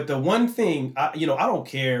 But the one thing, I don't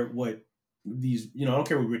care what I don't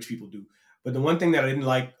care what rich people do. But the one thing that I didn't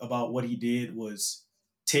like about what he did was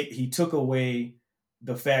he took away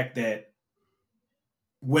the fact that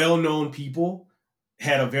well-known people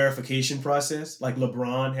had a verification process. Like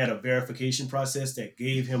LeBron had a verification process that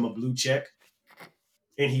gave him a blue check.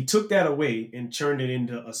 And he took that away and turned it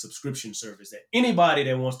into a subscription service that anybody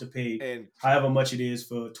that wants to pay however much it is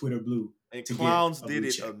for Twitter Blue. And clowns did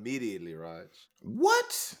it immediately, Raj.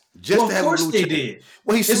 What? Just to have a blue check? Did.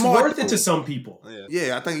 Well, he's smart. It's worth it to some people.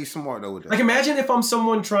 Yeah, I think he's smart though with that. Like, imagine if I'm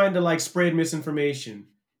someone trying to like spread misinformation,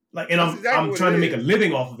 like, and I'm trying to make a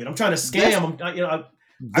living off of it. I'm trying to scam.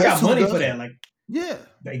 I got money for that. Like, yeah,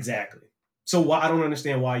 exactly. So I don't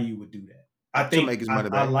understand why you would do that. I think make his money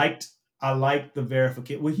back. I like the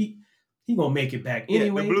verification. Well, he gonna make it back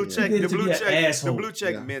anyway. The blue check, the blue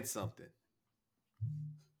check meant something.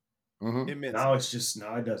 Mm-hmm. It meant now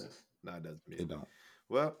something. It doesn't. No, it doesn't. It don't.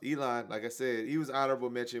 Well, Elon, like I said, he was honorable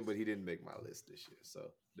mention, but he didn't make my list this year. So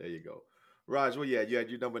there you go. Raj, well, yeah, you had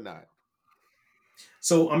your number 9.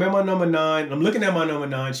 So I'm at my number 9. I'm looking at my number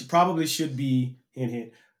 9. She probably should be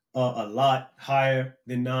a lot higher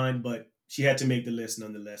than 9, but she had to make the list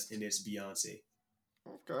nonetheless, and it's Beyonce.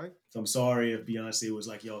 Okay. So I'm sorry if Beyonce was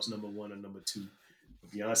like y'all's number 1 or number 2. But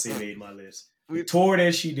Beyonce made my list. The tour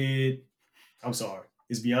that she did, I'm sorry.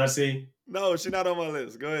 Is Beyonce? No, she's not on my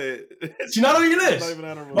list. Go ahead. She's not on your list? Not even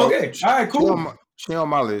on my okay. list. All right, cool. She on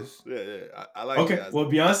my list. Yeah. I like okay. Beyonce. Well,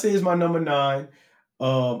 Beyonce is my number 9.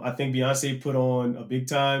 I think Beyonce put on a big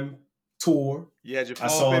time tour. You had your I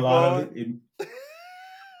saw a lot of it.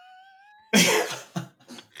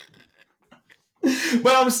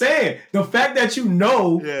 But I'm saying the fact that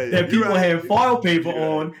that people have foil paper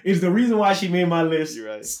on is the reason why she made my list. You're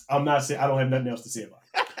right. I'm not saying I don't have nothing else to say about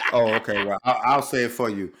it. Oh, okay. Well, I'll say it for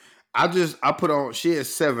you. I put on. She had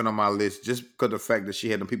 7 on my list just because of the fact that she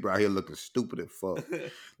had them people out here looking stupid as fuck.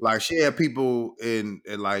 Like she had people in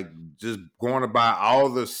like just going to buy all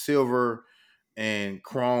the silver and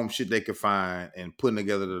chrome shit they could find and putting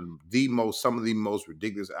together some of the most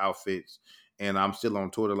ridiculous outfits. And I'm still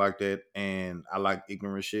on Twitter like that, and I like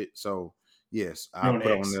ignorant shit. So yes, I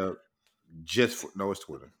put on there it's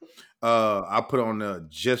Twitter. I put on there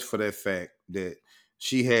just for that fact that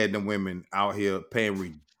she had the women out here paying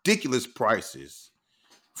ridiculous prices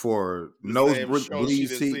for nosebleed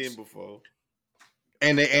seats. Before.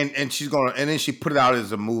 And she's gonna, and then she put it out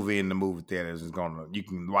as a movie in the movie theaters. You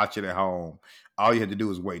can watch it at home. All you had to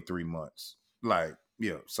do is wait 3 months. Like,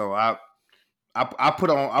 yeah. So I put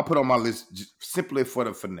on my list simply for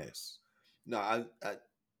the finesse. No,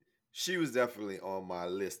 she was definitely on my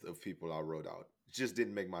list of people I wrote out. Just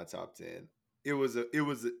didn't make my top 10. It was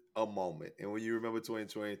a moment, and when you remember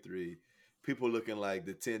 2023, people looking like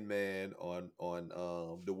the Tin Man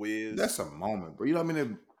on the Wiz. That's a moment, bro. You know what I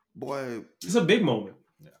mean? boy, It's a big moment.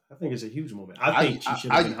 I think it's a huge moment. I think she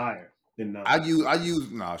should have been higher than 9.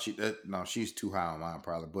 She's too high on mine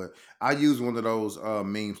probably, but I use one of those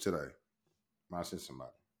memes today. I sent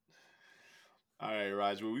somebody. All right,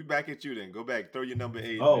 Raj. Well, we back at you then. Go back. Throw your number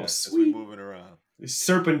 8. Oh, now, sweet. As we moving around.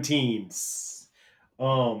 Serpentines.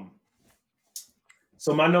 So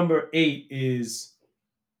my number 8 is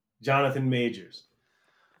Jonathan Majors.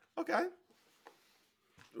 Okay.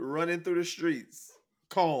 Running through the streets.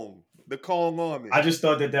 Kong. The Kong Army. I just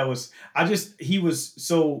thought that was he was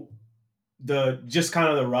so just kind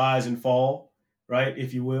of the rise and fall, right?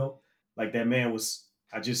 If you will. Like that man was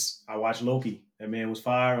I watched Loki. That man was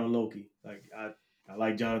fire on Loki. Like I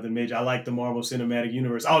like Jonathan Major. I like the Marvel Cinematic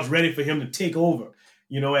Universe. I was ready for him to take over,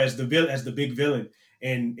 as the big villain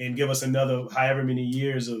and give us another however many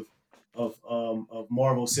years of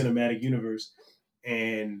Marvel Cinematic Universe,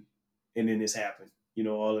 and then this happened.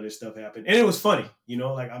 All of this stuff happened, and it was funny.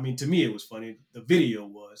 To me it was funny. The video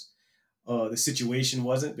was, the situation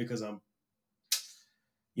wasn't, because I'm,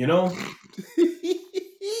 because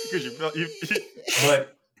you felt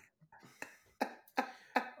but.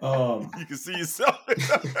 You can see yourself. I was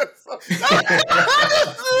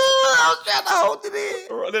trying to hold it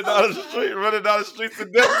in. Running down the streets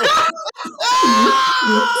of Denver.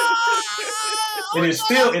 and it's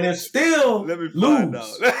still Let me lose. find out.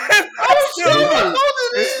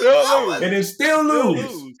 It's still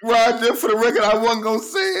lose. Right there, for the record, I wasn't gonna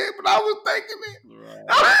say it, but I was thinking it. Right.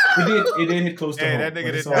 It did hit close to home. That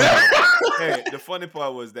nigga did. Hey, the funny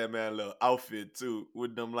part was that man little outfit too,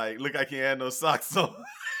 with them look like he had no socks on.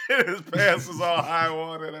 His pants was all high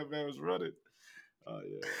water. That man was running. Oh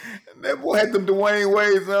yeah. And that boy had them Dwayne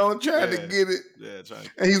Wades on, trying to get it. Yeah, trying.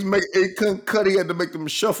 And he couldn't cut. He had to make them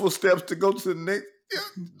shuffle steps to go to the next.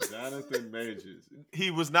 Jonathan Majors.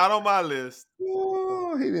 He was not on my list.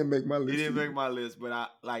 Oh, he didn't make my list. He didn't make my list, but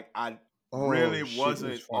I really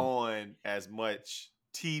wasn't on as much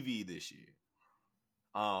TV this year.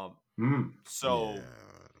 So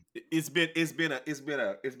it's been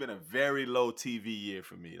a very low TV year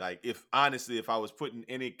for me. Like, if I was putting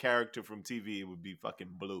any character from TV, it would be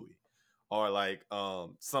fucking Bluey, or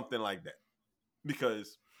something like that,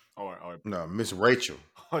 because or no, Miss Rachel,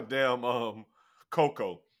 or damn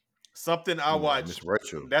Coco. Something I watch. Miss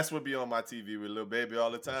Rachel. That's what be on my TV with Lil Baby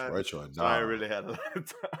all the time. Miss Rachel, so I ain't really had a lot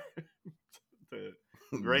of time.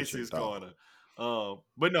 Gracie's Corner.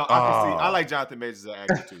 But no, I can see. I like Jonathan Majors as an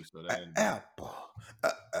actor too. So that apple,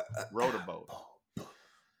 rode a boat.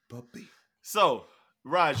 Puppy. So,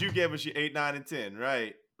 Raj, you gave us your 8, 9, and 10,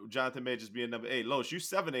 right? Jonathan Majors being number 8. Los, you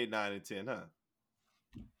 7, 8, 9, and 10, huh?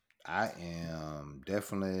 I am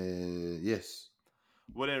definitely yes.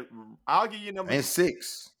 Well, then I'll give you number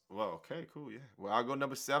 6. Well, okay, cool, yeah. Well, I'll go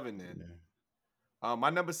number 7 then. Yeah. My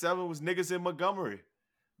number 7 was niggas in Montgomery.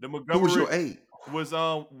 The Montgomery. Who was your 8? Was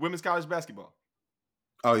women's college basketball.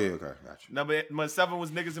 Oh yeah, okay, gotcha. Number 7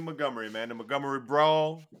 was niggas in Montgomery, man. The Montgomery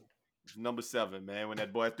brawl. Number 7, man. When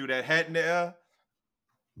that boy threw that hat in the air.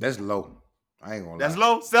 That's low. I ain't gonna lie. That's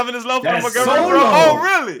low. 7 is low for That's the Montgomery so brawl. low. Oh,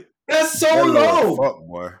 really? That's so low. Fuck,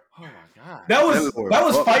 boy. Oh my god. That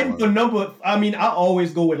was fighting for number. I mean, I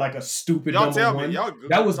always go with a stupid y'all number tell 1. Me, y'all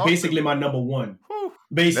that was basically my number 1. Whew.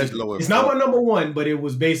 Basically, it's not my number 1, but it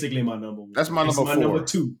was basically my number 1. That's my number 4. Number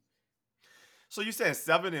 2. So you saying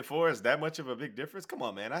 7 and 4 is that much of a big difference? Come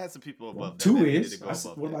on, man. I had some people above that. 2 is.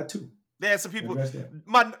 What about 2? They had some people.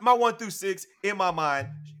 My 1 through 6 in my mind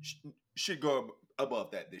should go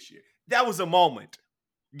above that this year. That was a moment.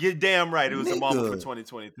 You're damn right. It was a moment for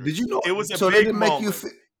 2023. Did you know it was a big moment?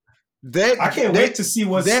 I can't wait to see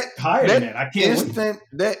what's higher than that. I can't wait.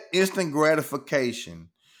 That instant gratification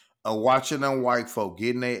of watching them white folk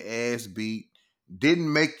getting their ass beat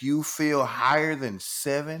didn't make you feel higher than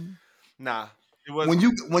 7? Nah. It was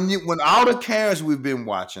when all the Karens we've been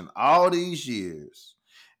watching all these years,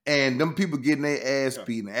 and them people getting their ass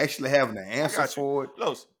beat and actually having an answer for it,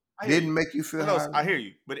 Los, didn't make you feel higher. I hear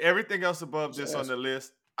you, but everything else above this on the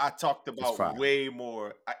list, I talked about way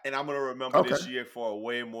more, and I'm gonna remember this year for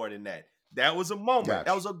way more than that. That was a moment. Gotcha.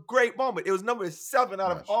 That was a great moment. It was number 7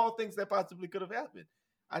 out of all things that possibly could have happened.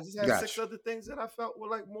 I just had 6 other things that I felt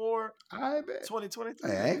were more. I bet 2023.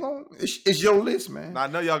 Hey, I ain't gonna. It's your list, man. Now, I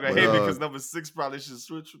know y'all gonna hate me because number 6 probably should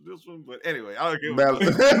switch with this one. But anyway, I don't give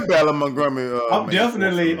a Bella Montgomery. I'm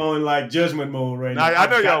definitely on judgment mode right now. I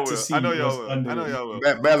know y'all will. I know y'all will.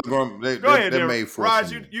 Bella Montgomery. Go ahead, they made 4.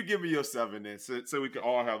 Raj, you give me your 7 then, so we can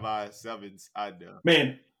all have our 7s.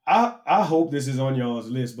 Man, I hope this is on y'all's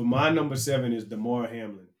list, but my number 7 is Damar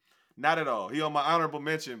Hamlin. Not at all. He on my honorable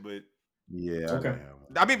mention, but yeah. Okay.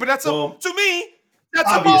 I mean, but that's to me. That's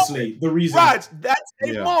obviously the reason. Raj, that's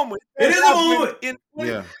a moment. It is a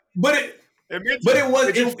moment. but it It but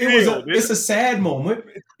it's it's a sad moment.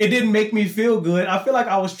 It didn't make me feel good. I feel like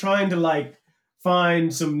I was trying to like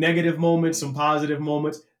find some negative moments, some positive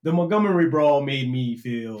moments. The Montgomery Brawl made me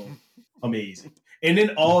feel amazing. And then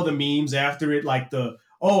all the memes after it, like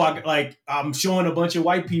I'm showing a bunch of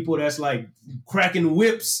white people that's like cracking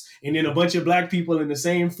whips, and then a bunch of black people in the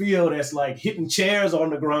same field that's like hitting chairs on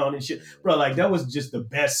the ground and shit. Bro, like that was just the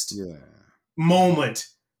best moment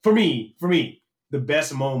for me. The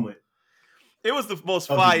best moment. It was the most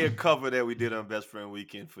fire cover that we did on Best Friend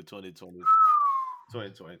Weekend for 2020,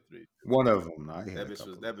 2023. One of them. No, that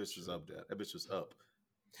bitch was up there. That bitch was up.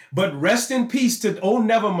 But rest in peace to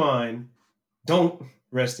never mind. Don't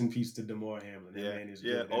rest in peace to Damar Hamlin. That man is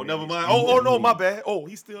good. Oh, never mind. Oh no, my bad. Oh,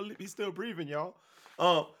 he's still breathing, y'all.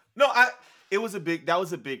 No, that was a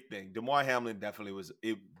big thing. Damar Hamlin definitely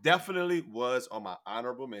was on my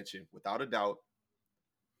honorable mention, without a doubt.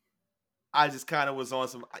 I just kind of was on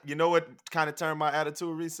some, you know what kind of turned my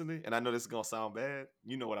attitude recently? And I know this is going to sound bad.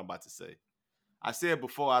 You know what I'm about to say. I said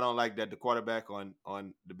before, I don't like that the quarterback on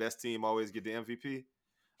the best team always get the MVP.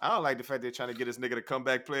 I don't like the fact they're trying to get this nigga the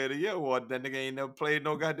comeback player of the year award. That nigga ain't never played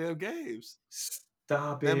no goddamn games.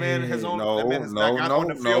 Stop it. That man has not got on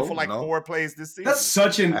the field for like 4 plays this season. That's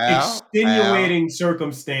such an extenuating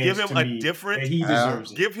circumstance. Give him to me that he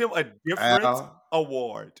deserves it. Give him a different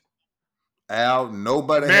award. Al,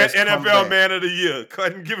 nobody has NFL come back. Man of the Year.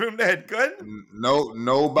 Couldn't give him that. Couldn't. No,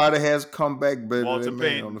 nobody has come back better Walter than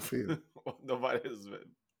Payton man on the field. Nobody has been.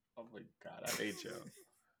 Oh my God, I hate y'all.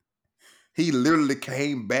 He literally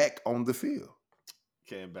came back on the field.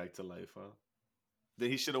 Came back to life, huh? Then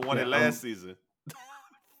he should have won it last season.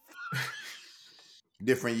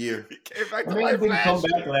 Different year. He came back to life. Didn't come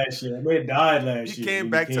back last year. Man died last year. He came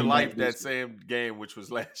back to life that same game, which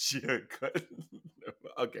was last year.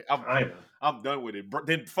 Okay, I'm done with it.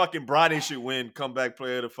 Then fucking Bronny should win comeback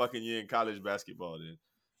player of the fucking year in college basketball. Then,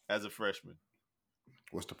 as a freshman.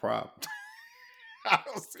 What's the problem? I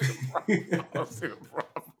don't see the problem.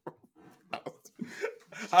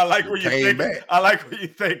 I like where you're thinking. I like where you're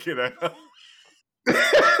thinking.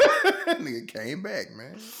 Nigga came back,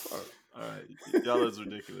 man. Fuck. All right, y'all is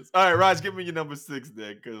ridiculous. All right, Raj, give me your number 6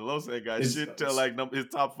 then, because Los ain't got shit till like his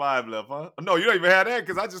top 5 left, huh? No, you don't even have that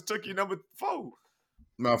because I just took your number 4.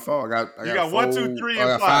 My fault. I got 1, 2, 3,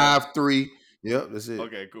 and 5. 5, 3. Yep, that's it.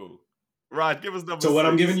 Okay, cool. Raj, give us number 6. So what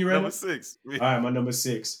I'm giving you right number now? 6. All right, my number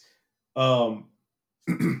 6.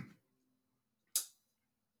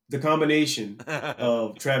 The combination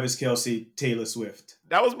of Travis Kelce, Taylor Swift.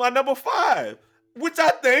 That was my number 5, which I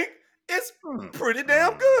think is pretty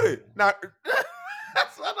damn good. Now,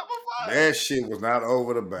 that's my number 5. That shit was not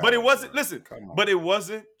over the bounds. But it wasn't. Listen, but it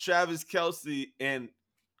wasn't Travis Kelce and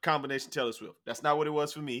combination Taylor Swift. That's not what it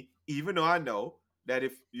was for me. Even though I know that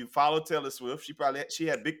if you follow Taylor Swift, she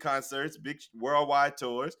had big concerts, big worldwide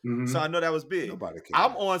tours. Mm-hmm. So I know that was big. Nobody cares.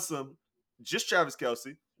 I'm on some just Travis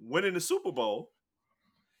Kelce winning the Super Bowl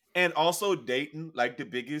and also dating like the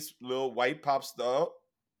biggest little white pop star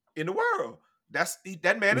in the world.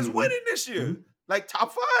 That man is winning this year. Like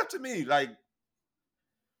top 5 to me. Like,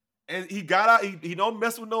 and he got out, he don't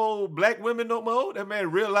mess with no black women no more. That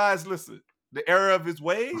man realized, listen, the era of his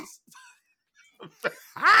ways. The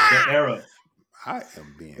era. I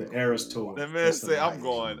am being the Eras tour. That man said,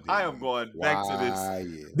 I am going back to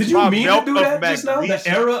this. Did you mean to do that just now? The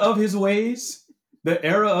era of his ways? The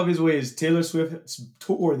era of his ways. Taylor Swift's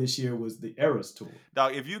tour this year was the Eras tour.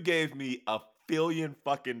 Dog, if you gave me $1 billion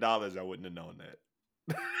fucking I wouldn't have known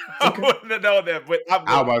that. Okay. I wouldn't have known that. But I was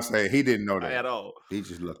about to say, he didn't know that at all. He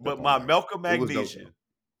just looked But my Malcolm Magnesium,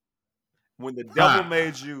 when the devil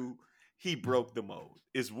made you, he broke the mold,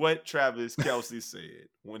 is what Travis Kelce said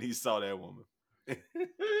when he saw that woman.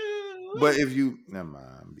 But if you never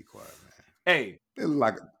mind, be quiet, man. Hey, it was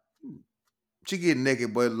like she get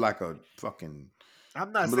naked, but like a fucking.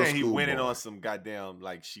 I'm not saying he went in on some goddamn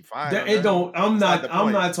like she fine. It don't. I'm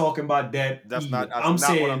not talking about that. That's not. That's I'm not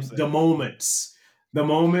saying what I'm saying. The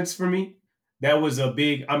moments for me. That was a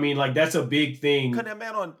big. I mean, like that's a big thing. Cut that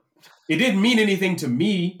man on. It didn't mean anything to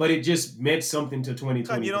me, but it just meant something to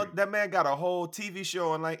 2020. You know, that man got a whole TV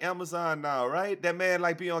show on like Amazon now, right? That man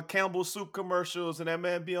like be on Campbell's soup commercials, and that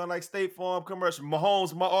man be on like State Farm commercials.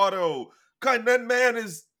 Mahomes, my auto. That man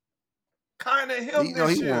is kind of him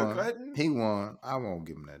this year. He won. I won't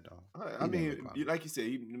give him that though. I mean, like you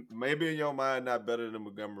said, maybe in your mind not better than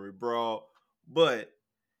Montgomery Brawl, but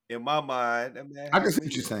in my mind, that man. I can see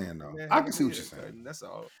what you're saying though. I can see what you're saying. That's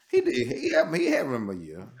all. He did. He had him a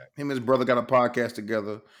year. Him and his brother got a podcast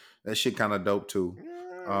together. That shit kind of dope too.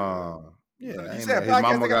 Yeah. You said his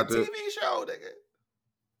mama got the TV show, nigga.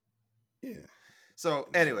 Yeah. So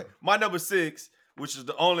anyway, my number 6. which is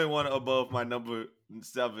the only one above my number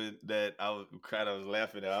 7 that I was kind of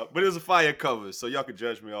laughing at. But it was a fire cover, so y'all can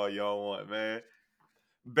judge me all y'all want, man.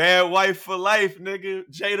 Bad Wife for Life, nigga.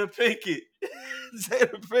 Jada Pinkett.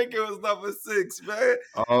 Jada Pinkett was number 6, man.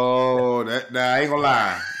 Oh, I ain't gonna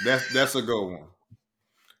lie. That's a good one.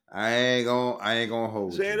 I ain't gonna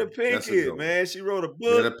hold Jada you. That's a good Pinkett, one. man. She wrote a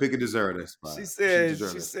book. Jada Pinkett deserved that spot. She said,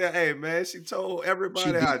 hey, man, she told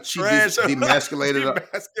everybody how she trash demasculated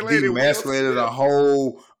demasculated a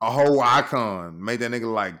whole icon. Made that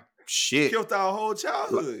nigga like shit. Killed our whole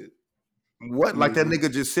childhood. What? Like that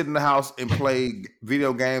nigga just sit in the house and play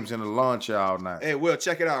video games in the lawn chair all night. Hey, Will,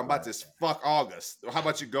 check it out. I'm about to fuck August. How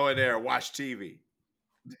about you go in there and watch TV?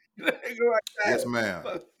 Yes, ma'am.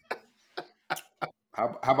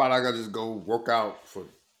 How about I gotta just go work out for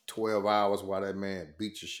 12 hours while that man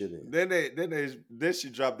beats your shit in? Then she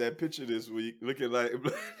dropped that picture this week looking like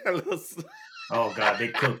that little. Oh God, they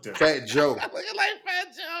cooked her. Fat Joe. Looking like Fat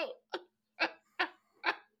Joe.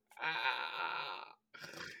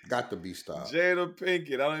 Got to be stopped. Jada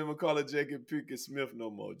Pinkett. I don't even call her Jada Pinkett Smith no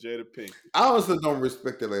more. Jada Pinkett. I honestly don't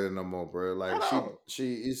respect that lady no more, bro. Like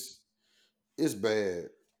she is, it's bad.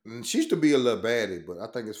 And she used to be a little baddie, but I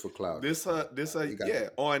think it's for clout. This yeah.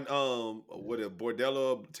 On what a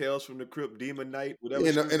Bordello Tales from the Crypt, Demon Night, whatever.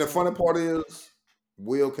 And the funny part is,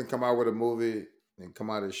 Will can come out with a movie and come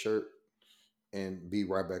out of his shirt and be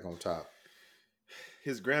right back on top.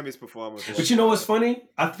 His Grammys performance. But you know what's funny?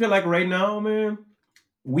 I feel like right now, man,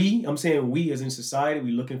 I'm saying we as in society,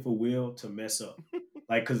 we looking for Will to mess up.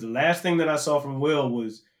 Like, because the last thing that I saw from Will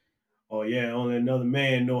was, oh yeah, only another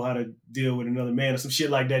man know how to deal with another man or some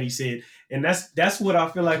shit like that, he said. And that's what I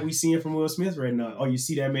feel like we seeing from Will Smith right now. Oh, you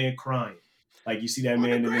see that man crying. Like you see that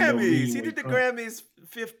man the in Grammys. He did the Grammys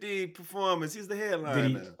 50 performance. He's the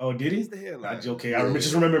headliner. Did he? He's the headliner. Okay, I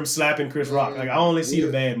just remember him slapping Chris Rock. Like I only see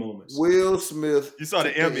the bad moments. Will Smith. You saw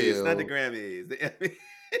the Emmys, not the Grammys. The Emmys.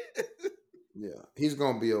 Yeah, he's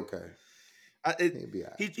gonna be okay. He'll be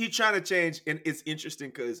all right. He's trying to change, and it's interesting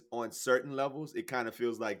because on certain levels, it kind of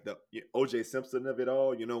feels like the O.J. Simpson of it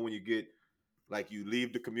all. You know, when you get like you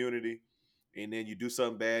leave the community, and then you do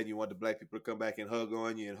something bad, and you want the black people to come back and hug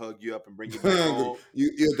on you and hug you up and bring you back home.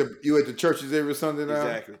 You at the churches every Sunday now.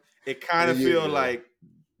 Exactly. It kind of feel like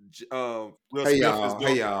Will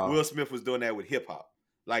Smith was doing that with hip hop.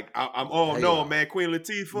 Like I'm man, Queen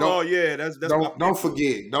Latifah. That's don't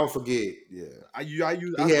forget. Yeah, I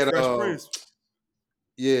use Fresh Prince.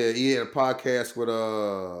 Yeah, he had a podcast with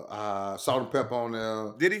Salt and Pepper on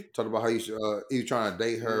there. Did he? Talked about how he was trying to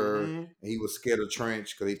date her, and he was scared of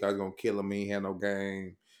Trench because he thought he was gonna kill him. He had no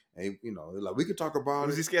game, and like we could talk about.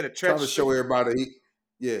 Was he scared of Trench? Trying to show everybody.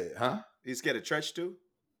 He's scared of Trench too.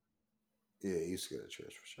 Yeah, he's scared of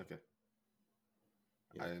Trench for sure. Okay.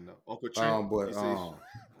 Yeah. I didn't know. Uncle Trench.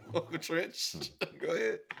 Uncle Trench. Go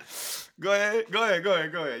ahead.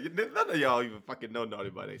 None of y'all even fucking know naughty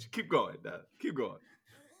by nature. Keep going, Dad. Keep going.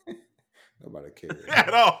 Nobody cares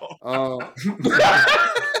at all.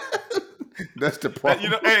 That's the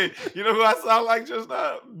problem. You know who I sound like just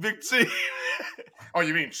now? Big T. Oh,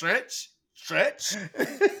 you mean Trench? Well,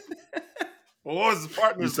 what was his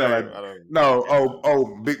partner's name?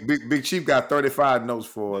 Big Chief got 35 notes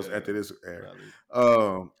for us after this era.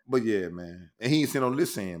 But yeah, man, and he ain't seen no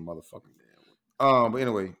listen, motherfucker. But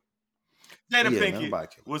anyway, Jada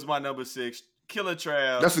Pinkett was my number 6. Killer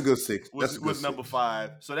Trav. That's a good 6. Was number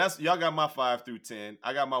 5. So that's y'all got my 5 through 10.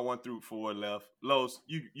 I got my 1 through 4 left. Los,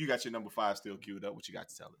 you got your number 5 still queued up. What you got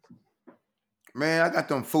to tell us? Man, I got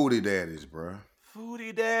them foodie daddies, bro.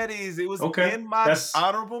 Foodie daddies. It was in my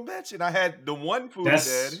honorable mention. I had the one foodie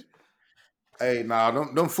daddy. Hey,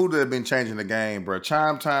 them food that have been changing the game, bro.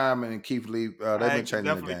 Chime Time and Keith Lee, they've been changing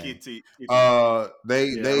the game.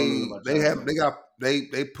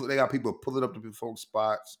 They got people pulling up to folks'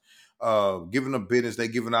 spots, giving them business. They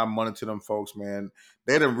giving out money to them folks, man.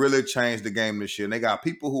 They done really changed the game this year. And they got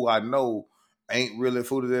people who I know ain't really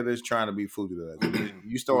foodie daddies trying to be foodie daddies.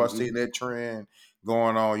 You start seeing that trend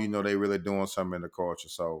going on, they really doing something in the culture.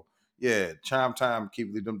 So. Yeah, Chime Time,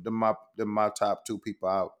 Keep them my top 2 people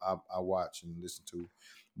I watch and listen to.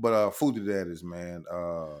 But Foodie Daddies, man,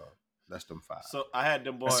 that's them 5. So I had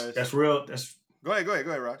them boys. That's real. Go ahead,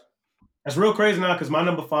 Raj. That's real crazy now because my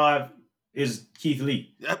number 5 is Keith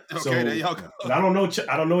Lee. Yep. Okay, there y'all go. I don't know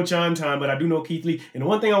Chime Time, but I do know Keith Lee. And the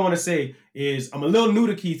one thing I want to say is I'm a little new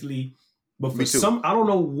to Keith Lee, but for I don't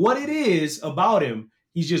know what it is about him.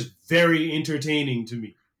 He's just very entertaining to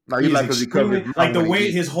me. No, you like because he covered like the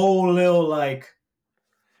way his whole little like,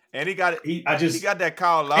 and he got he got that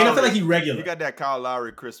Kyle Lowry. And I feel like he regular. He got that Kyle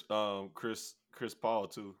Lowry, Chris Paul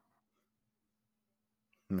too.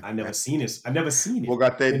 I never seen it. Boy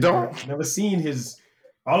got that dunk. Never seen his.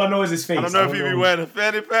 All I know is his face. I don't know if he be wearing a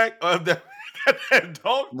fanny pack or if that got that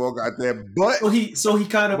dog. Boy got that butt. So he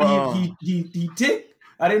kind of he ticked.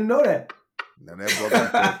 I didn't know that. Now that boy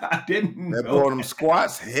got that. I didn't know That boy them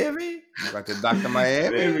squats heavy. You got the Dr.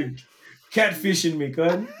 Miami. Baby, catfishing me,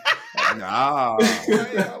 cousin. Nah.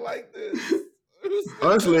 Why y'all like this?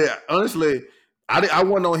 Honestly, I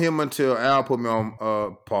wasn't on him until Al put me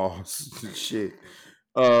on pause. Shit.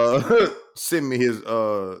 Send me his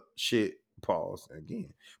shit. Pause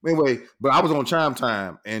again. Anyway, but I was on Chime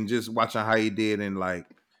Time and just watching how he did, and like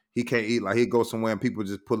he can't eat. Like he go somewhere and people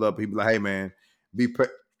just pull up. He be like, "Hey man,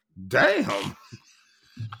 damn." Fuck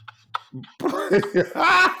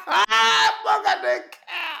that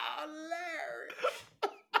cow, Larry.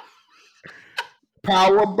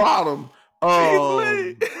 Power bottom.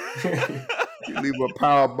 You leave a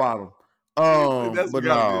power bottom. That's but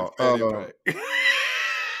no. I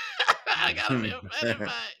gotta be a fanny pack.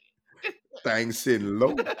 Things sitting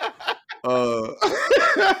low.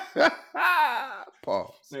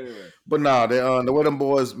 Pause. Anyway. But nah, the way them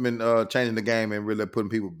boys been changing the game and really putting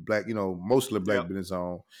people black, mostly black business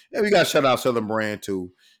on. Yeah, we got to shout out Southern Brand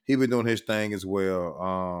too. He been doing his thing as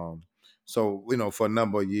well. So for a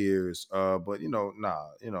number of years. But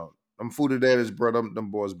them Foodie Daddies, bro, them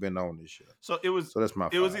boys been on this shit. So that's my.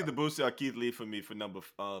 It was either Boosie or Keith Lee for me for number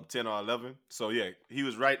 10 or 11. So yeah, he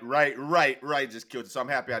was right. Just killed it. So I'm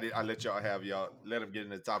happy I let let him get in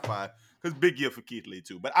the top 5 because big year for Keith Lee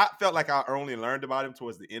too. But I felt like I only learned about him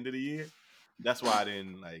towards the end of the year. That's why I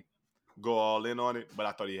didn't go all in on it. But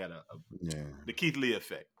I thought he had the Keith Lee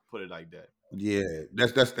effect. Put it like that. Yeah,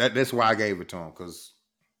 that's why I gave it to him because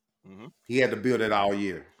he had to build it all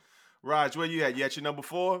year. Raj, where you at? You at your number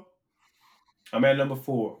 4? I'm at number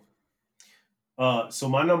 4. So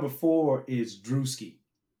my number 4 is Drewski.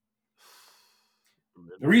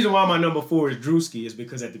 The reason why my number 4 is Drewski is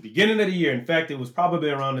because at the beginning of the year, in fact, it was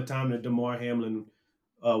probably around the time that Damar Hamlin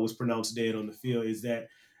was pronounced dead on the field, is that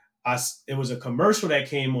it was a commercial that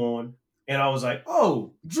came on, and I was like,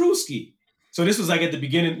 oh, Drewski. So this was at the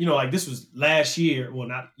beginning, this was last year. Well,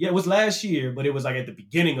 it was last year, but it was at the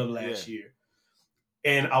beginning of last year.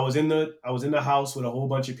 And I was in the house with a whole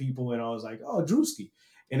bunch of people, and I was like, "Oh, Drewski,"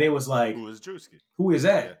 and they was like, "Who is Drewski? Who is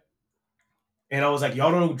that?" Yeah. And I was like, "Y'all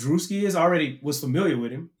don't know who Drewski is?" I already was familiar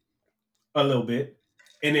with him a little bit,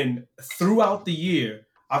 and then throughout the year,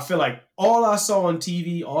 I feel like all I saw on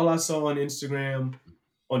TV, all I saw on Instagram,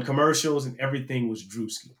 on commercials, and everything was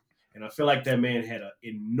Drewski, and I feel like that man had an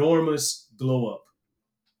enormous glow up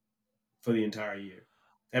for the entire year.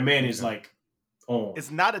 That man is like.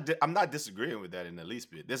 It's not I'm not disagreeing with that in the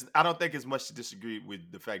least bit. I don't think it's much to disagree with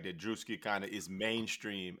the fact that Drewski kind of is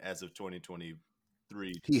mainstream as of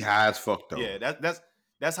 2023. He high as fuck though. Yeah,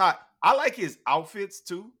 that's how I like his outfits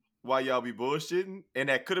too. While y'all be bullshitting, and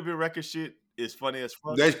that could have been record shit is funny as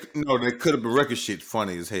fuck. That could have been record shit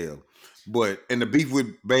funny as hell. But and the beef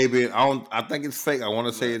with Baby, I think it's fake. I want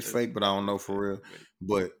to say it's fake, but I don't know for real.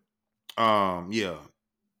 But he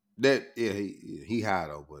high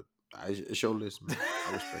though, but. It's your list, man.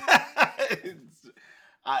 I respect it.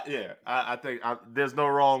 I think there's no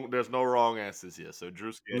wrong answers here. So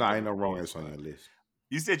Drewski. No, ain't no wrong answer on your list.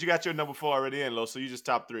 You said you got your number 4 already in, Lo. So you just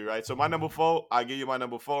top 3, right? So my number 4, I'll give you my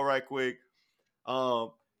number 4 right quick.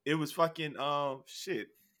 It was fucking shit.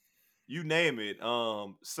 You name it.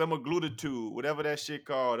 Semaglutide, whatever that shit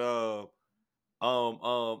called.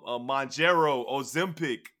 Monjero,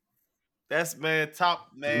 Ozempic. That's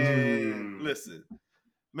top man. Listen.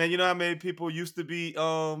 Man, you know how many people used to be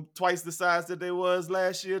twice the size that they was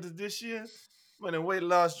last year to this year? Man, and weight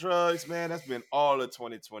loss drugs, man, that's been all of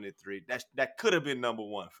 2023. That could have been number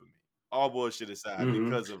 1 for me. All bullshit aside,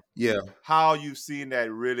 because of how you've seen that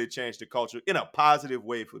really change the culture in a positive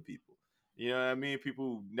way for people. You know what I mean? People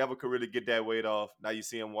who never could really get that weight off. Now you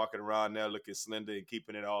see them walking around there looking slender and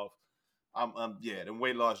keeping it off. Them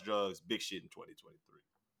weight loss drugs, big shit in 2023.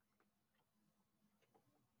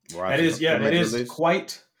 That is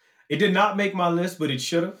quite. It did not make my list, but it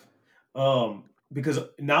should have. Because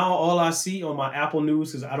now all I see on my Apple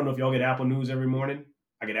News, because I don't know if y'all get Apple News every morning.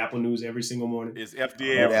 I get Apple News every single morning. It's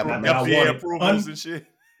FDA approvals and shit.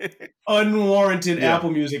 Unwarranted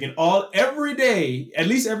Apple Music, and every day, at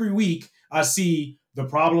least every week, I see the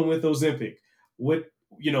problem with Ozempic. With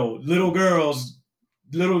little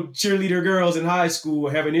cheerleader girls in high school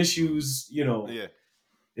having issues.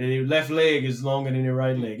 Their left leg is longer than their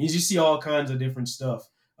right leg. You just see all kinds of different stuff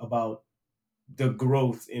about the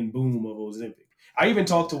growth and boom of Ozempic. I even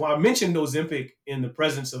I mentioned Ozempic in the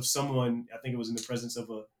presence of someone. I think it was in the presence of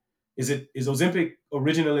is Ozempic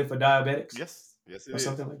originally for diabetics? Yes, it or is.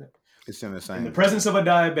 Something like that. It's in the same. In the presence of a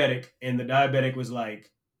diabetic, and the diabetic was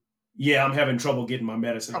like, "Yeah, I'm having trouble getting my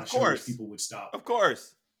medicine." I sure wish people would stop. Of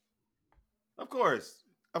course.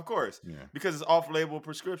 Yeah. Because it's off-label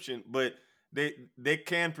prescription, but they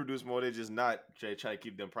can produce more. They're just not try to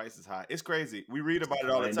keep them prices high. It's crazy. We read about it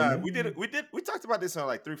all the time. We talked about this on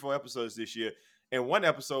like 3-4 episodes this year. In one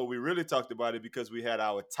episode, we really talked about it because we had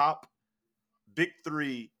our top big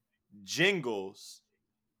 3 jingles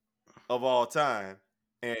of all time.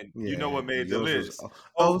 And you know what made the list?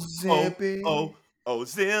 Ozempic.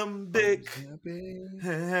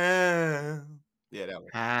 Yeah, that one.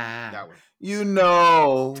 That one. You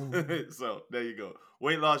know. So there you go.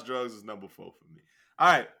 Weight loss drugs is number 4 for me.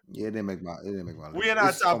 All right. Yeah, it didn't make my list. We in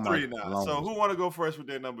our top 3 now. So who want to go first with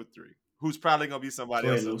their number 3? Who's probably gonna be somebody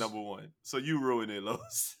else's number 1? So you ruin it,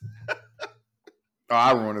 Los. Oh,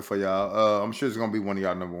 I ruined it for y'all. I'm sure it's gonna be one of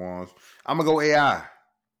y'all number 1s. I'm gonna go AI.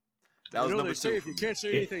 That was number 2. If you can't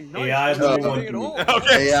say anything nice, AI is number 1 at all.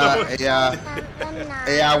 Okay,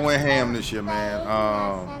 AI went ham this year, man.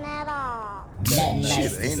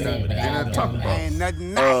 Shit, ain't nothing to talk about. Ain't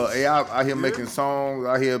nothing nice. AI out here making songs,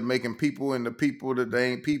 out here making people into people that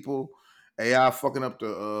they ain't people. AI fucking up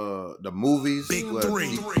the movies. Big where 3.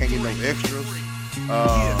 you can't get no extras.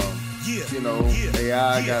 You know,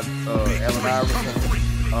 AI got Allen Iverson.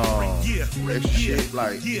 Extra shit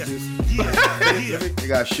like they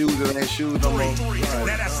got shoes that ain't shoes no more.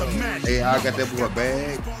 AI got that boy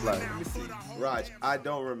bag. Like, Raj, I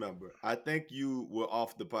don't remember. I think you were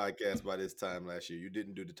off the podcast by this time last year. You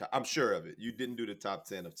didn't do the top. I'm sure of it. You didn't do the top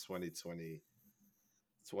 10 of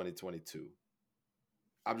 2022.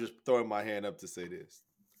 I'm just throwing my hand up to say this.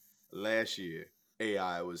 Last year,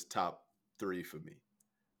 AI was top 3 for me.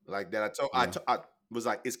 Like that, I was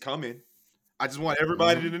like, it's coming. I just want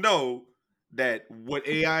everybody to know that what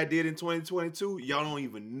AI did in 2022, y'all don't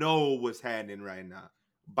even know what's happening right now.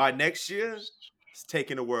 By next year, it's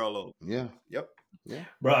taking the world over. yeah. Yep. Yeah.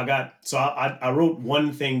 Bro, I wrote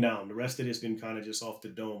one thing down. The rest of this been kind of just off the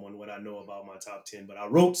dome on what I know about my top 10. But I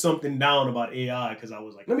wrote something down about AI because I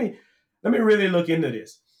was like, let me really look into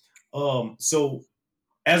this. So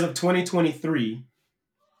as of 2023,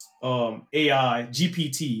 AI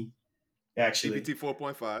GPT actually GPT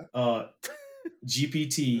 4.5.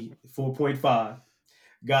 GPT 4.5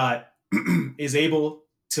 is able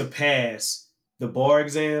to pass the bar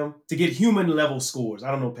exam to get human level scores. I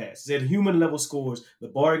don't know pass. It's at human level scores, the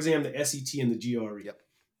bar exam, the SET, and the GRE. Yep.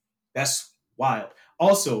 That's wild.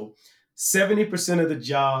 Also, 70% of the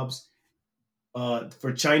jobs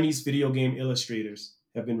for Chinese video game illustrators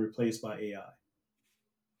have been replaced by AI.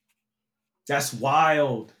 That's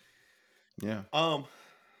wild. Yeah.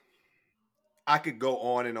 I could go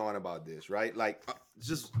on and on about this, right? Like,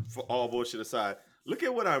 just for all bullshit aside, look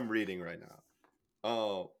at what I'm reading right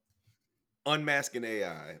now. Unmasking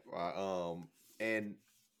AI. And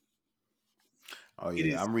oh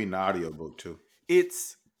yeah, I'm reading the audiobook too.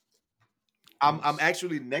 I'm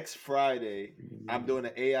actually next Friday, I'm doing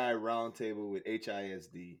an AI roundtable with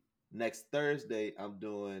HISD. Next Thursday,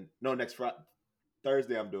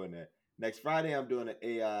 Thursday I'm doing that. Next Friday, I'm doing an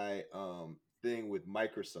AI thing with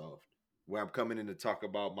Microsoft where I'm coming in to talk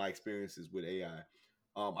about my experiences with AI.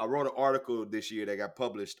 I wrote an article this year that got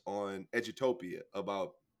published on Edutopia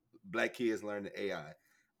about Black kids learning AI.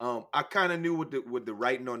 I kind of knew what the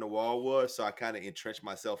writing on the wall was, so I kind of entrenched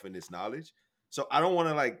myself in this knowledge. So I don't want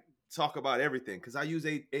to like talk about everything because I use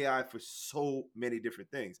AI for so many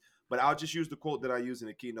different things. But I'll just use the quote that I use in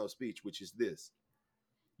the keynote speech, which is this: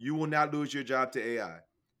 "You will not lose your job to AI.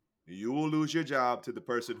 You will lose your job to the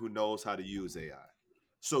person who knows how to use AI."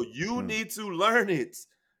 So you need to learn it.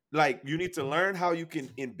 Like, you need to learn how you can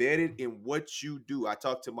embed it in what you do. I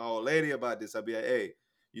talked to my old lady about this. I'd be like, hey,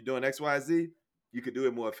 you're doing XYZ, you could do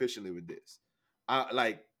it more efficiently with this.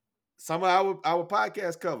 Like some of our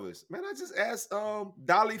podcast covers. Man, I just asked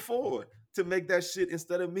Dolly Ford to make that shit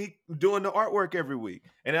instead of me doing the artwork every week.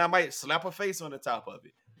 And then I might slap a face on the top of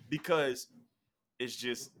it because it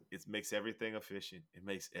makes everything efficient. It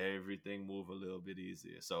makes everything move a little bit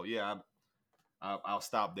easier. So yeah, I'll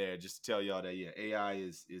stop there just to tell y'all that AI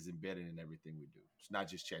is embedded in everything we do. It's not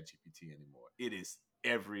just ChatGPT anymore. It is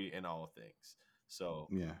every and all things. So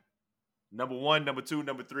yeah, number 1, number 2,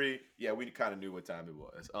 number 3. Yeah, we kind of knew what time it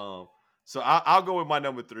was. So I'll go with my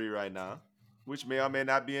number 3 right now, which may or may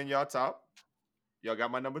not be in y'all top. Y'all got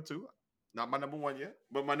my number 2, not my number 1 yet,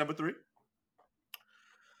 but my number 3.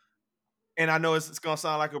 And I know it's going to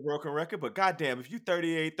sound like a broken record, but goddamn, if you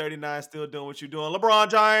 38, 39 still doing what you're doing, LeBron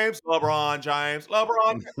James.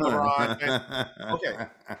 Okay,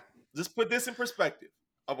 just put this in perspective.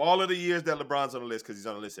 Of all of the years that LeBron's on the list, because he's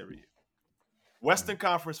on the list every year, Western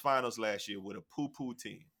Conference Finals last year with a poo-poo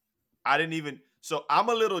team. I didn't even. So I'm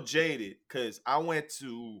a little jaded because I went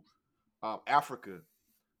to Africa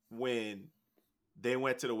when they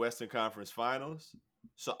went to the Western Conference Finals.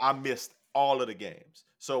 So I missed all of the games.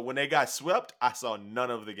 So when they got swept, I saw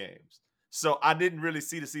none of the games. So I didn't really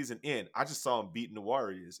see the season end. I just saw them beating the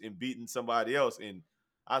Warriors and beating somebody else. And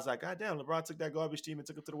I was like, God damn, LeBron took that garbage team and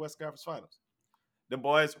took it to the Western Conference Finals. The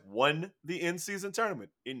boys won the in-season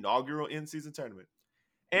tournament, inaugural in-season tournament.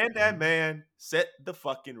 And that man set the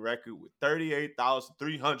fucking record with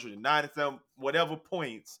 38,397 whatever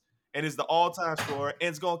points and is the all-time scorer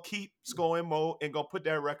and is going to keep scoring more and going to put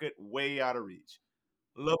that record way out of reach.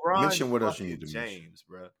 LeBron Mention what else you fucking need to mention. James,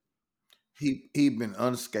 bro. He been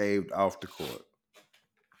unscathed off the court.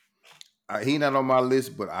 He not on my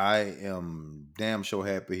list, but I am damn sure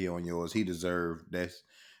happy he on yours. He deserved that.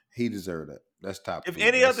 He deserved that. That's top If tier.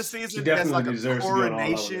 any other That's, He season that's definitely like a deserves to be on all our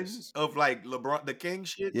coronation lists. of like LeBron, the king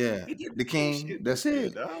shit, yeah, he did the the king king. shit That's this year,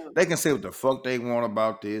 it. dog. They can say what the fuck they want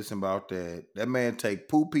about this and about that. That man take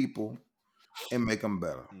poor people and make them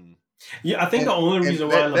better. Yeah, I think the only reason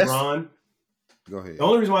why That's LeBron, go ahead. the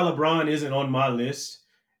only reason why LeBron isn't on my list,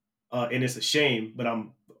 and it's a shame, but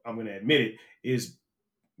I'm gonna admit it, is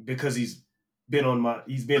because he's been on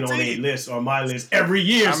a list or my list every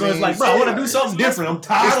year. I So it's mean, like, bro, I want to do it's something less- different. I'm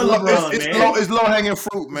tired of LeBron, man. It's low hanging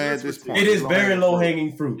fruit, man. At less this fatigue. point, It is It's very low-hanging low fruit,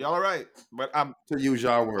 hanging fruit. Y'all all right, but I'm to use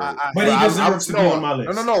y'all word. But he deserves to be on my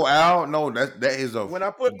list. No, Al. No, that is a when I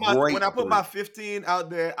put great my three. 15 out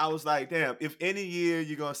there, I was like, damn, if any year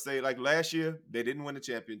you're gonna say like last year, they didn't win the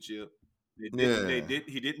championship. He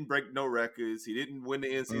didn't break no records. He didn't win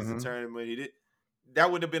the in-season tournament. He did that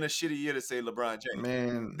would have been a shitty year to say LeBron James.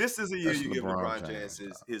 Man, This is a year that's you give LeBron LeBron James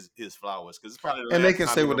James, his flowers because it's probably the and they last can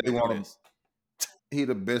time say he's what gonna they make a want him. list. He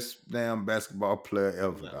the best damn basketball player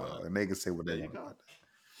ever, Yeah, dog. well, And they can say what there they you want go. about that.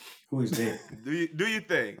 Who is that? Do you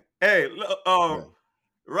think? Hey, Yeah.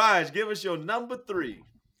 Raj, give us your number 3.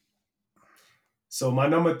 So my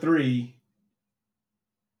number 3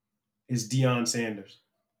 is Deion Sanders,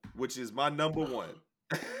 which is my number 1.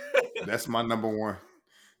 That's my number one.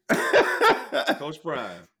 Coach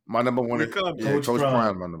Prime. My number one We're is coming. Coach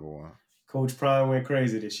Prime. My number one. Coach Prime went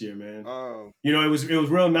crazy this year, man. Um, It was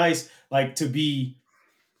real nice, like to be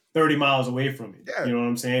 30 miles away from it. Yeah. You know what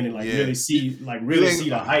I'm saying? And really see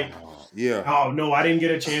the hype. Yeah. Oh no, I didn't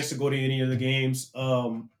get a chance to go to any of the games.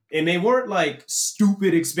 And they weren't like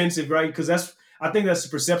stupid expensive, right? Because I think that's the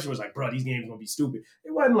perception was like, bro, these games are gonna be stupid.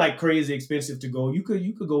 It wasn't like crazy expensive to go. You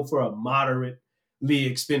could go for a moderately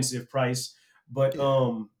expensive price, but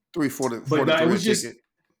 $3.40 it was just ticket.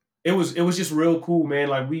 it was just real cool, man.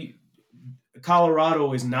 Like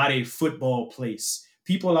Colorado is not a football place.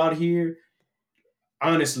 People out here,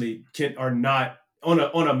 honestly, are not on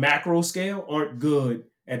a macro scale aren't good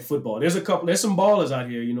at football. There's some ballers out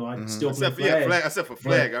here, I still play flag. except for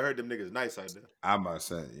flag, I heard them niggas nice out there. I'm about to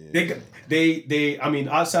say, yeah. They I mean,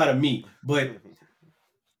 outside of me, but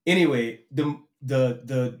anyway,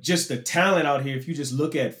 the just the talent out here. If you just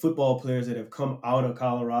look at football players that have come out of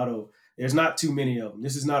Colorado, there's not too many of them.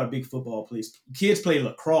 This is not a big football place. Kids play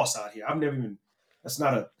lacrosse out here. That's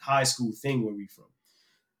not a high school thing where we from.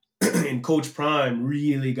 And Coach Prime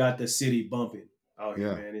really got the city bumping out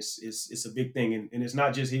here, man. It's a big thing, and it's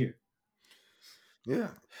not just here. Yeah.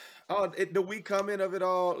 The we comment of it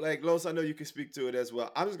all, like Los, I know you can speak to it as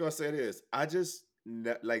well. I'm just gonna say this. I just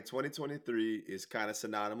like 2023 is kind of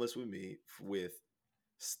synonymous with me with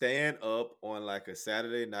staying up on like a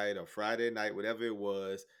Saturday night or Friday night, whatever it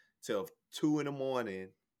was, till 2 a.m,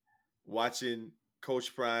 watching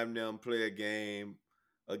Coach Prime them play a game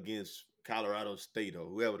against Colorado State or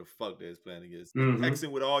whoever the fuck they're playing against.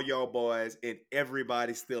 Texting with all y'all boys and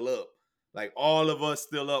everybody still up. Like all of us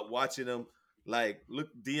still up watching them. Like, look,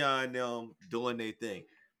 Deion them doing their thing.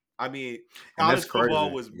 I mean, college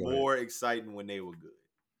football was more exciting when they were good.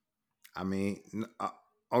 I mean,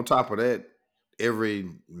 on top of that, every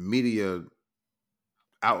media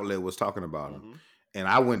outlet was talking about him. And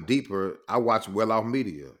I went deeper. I watched Well Off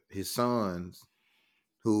Media, his sons,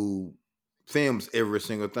 who films every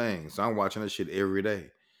single thing. So I'm watching that shit every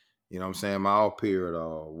day. You know what I'm saying? My off period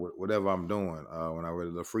or whatever I'm doing. When I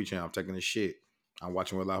read the free channel, I'm taking the shit. I'm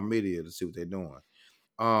watching Well Off Media to see what they're doing.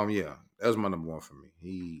 Yeah, that was my number one for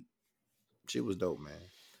me. Shit was dope, man.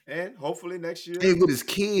 And hopefully next year, he with his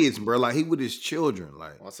kids, bro. Like he with his children.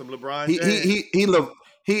 Like on some LeBron James.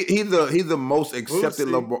 He's the most accepted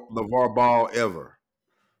LeVar Ball ever.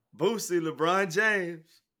 Boosie, LeBron James,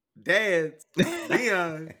 Dad,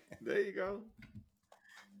 Deion. There you go.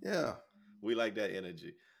 Yeah, we like that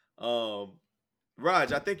energy.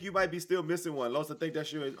 Raj, I think you might be still missing one. Los, I think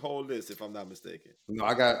that's your whole list, if I'm not mistaken. No,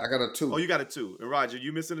 I got a 2. Oh, you got a 2. And Roger,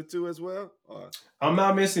 you missing a 2 as well? I'm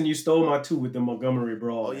not missing. You stole my 2 with the Montgomery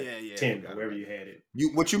Brawl. Oh yeah, 10 or wherever you had it.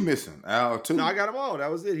 What you missing? Al 2? No, I got them all.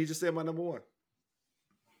 That was it. He just said my number 1.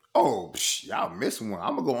 Oh, y'all missing one.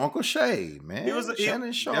 I'm gonna go Uncle Shay, man. He was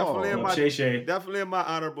Shannon Shaw. Definitely in my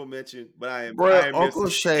honorable mention, but I am Uncle missing.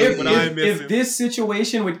 Shay. If this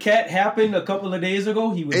situation with Cat happened a couple of days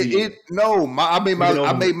ago, he would be. I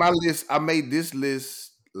made my list. I made this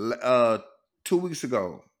list 2 weeks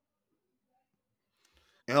ago,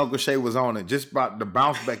 and Uncle Shay was on it. Just about the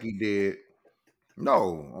bounce back he did.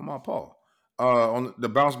 No, on my paw. On the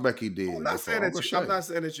bounce back he did. I'm not saying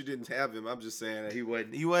that you didn't have him. I'm just saying that he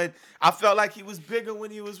wasn't. I felt like he was bigger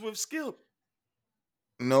when he was with Skill.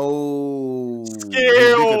 No,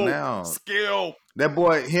 Skill. That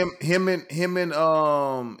boy, him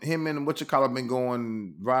and what you call it been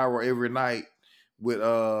going viral every night with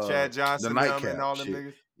Chad Johnson, the nightcap and all shit. them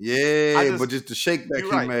niggas. Yeah, but just the shake back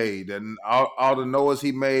he made and all the noise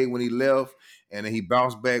he made when he left, and then he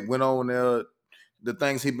bounced back, went on there. The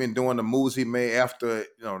things he been doing, the moves he made after,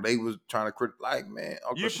 they was trying to crit. Like, man,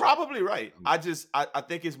 You're probably right. I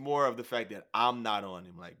think it's more of the fact that I'm not on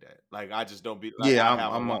him like that. Like, I just don't be. Like, yeah,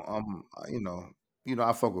 I'm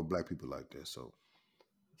I fuck with black people like that. So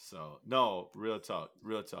no, real talk.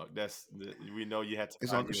 We know you had to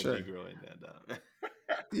find you a big girl in there.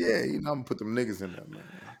 Yeah, I'm gonna put them niggas in there, man.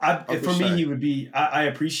 For me, he would be. I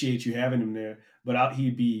appreciate you having him there, but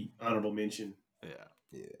he'd be honorable mention. Yeah.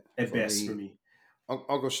 At best for me.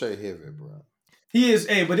 Uncle Shay heavy, bro. He is,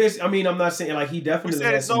 but I'm not saying like he definitely. We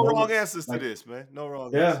said there's no wrong answers to this, man. No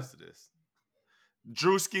wrong answers to this.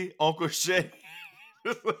 Drewski, Uncle Shay.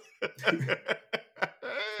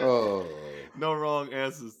 No wrong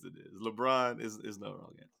answers to this. LeBron is no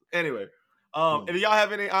wrong answer. Anyway, and do y'all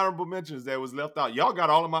have any honorable mentions that was left out? Y'all got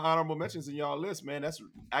all of my honorable mentions in y'all list, man. That's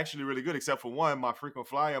actually really good, except for one, my frequent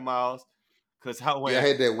flyer miles. Because I went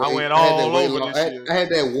all over this year. I had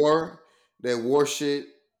that war shit.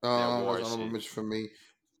 Was honorable mention for me.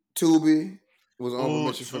 Tubi was honorable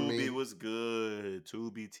mention for me. Tubi was good.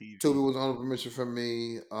 Tubi TV. Tubi was honorable mention for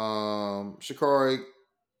me. Shikari,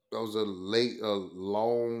 that was a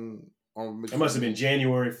long honorable mention. It must have been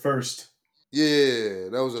January 1st. Yeah,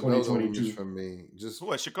 that was honorable mention for me. Just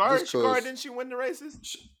what, Shikari? Shikari, didn't she win the races?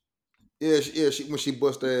 She when she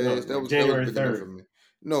bust her ass. That was January 3rd for me.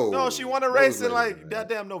 No, she won a race in like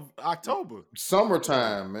goddamn October.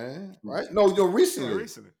 Summertime, man. Right? No, recently. Yeah,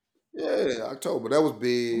 recently. Yeah, October. That was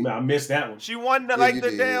big. I missed that one. She won the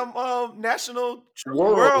damn national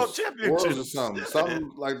world championship or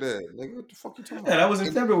something like that. Nigga, what the fuck you talking about? Yeah, that was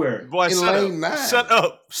in February. Boy, in lane 9. Shut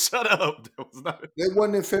up. That was not. It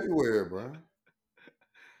wasn't in February, bro.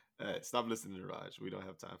 Hey, stop listening to Raj. We don't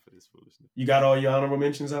have time for this foolishness. You got all your honorable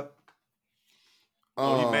mentions up?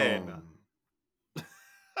 Oh, he mad now.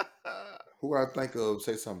 Who I think of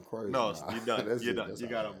say something crazy? No, you're done. You're done. You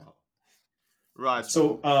got them all. Right.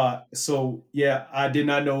 So yeah, I did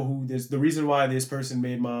not know who this. The reason why this person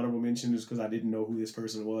made my honorable mention is because I didn't know who this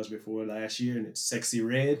person was before last year, and it's Sexy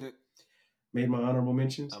Red made my honorable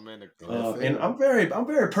mentions. And I'm very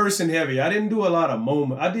person heavy. I didn't do a lot of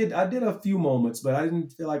moments. I did a few moments, but I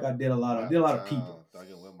didn't feel like I did a lot. I did a lot of people.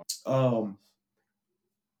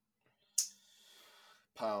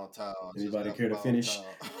 Pound town. Anybody care to finish?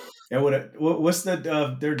 What's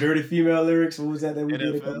their dirty female lyrics? What was that we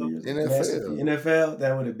did a couple years ago? NFL.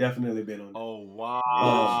 That would have definitely been on. Oh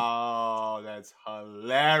wow, that's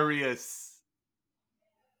hilarious.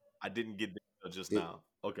 I didn't get that just now.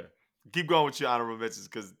 Okay, keep going with your honorable mentions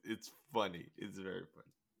because it's funny. It's very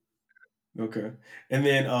funny. Okay, and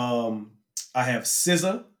then I have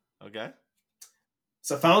SZA. Okay.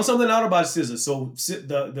 So I found something out about SZA. So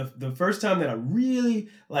the first time that I really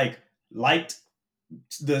liked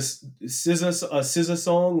the SZA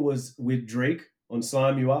song was with Drake on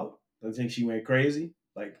 "Slime You Out." I think she went crazy.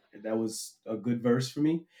 Like that was a good verse for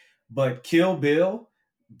me. But Kill Bill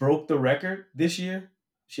broke the record this year.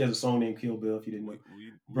 She has a song named Kill Bill. If you didn't know,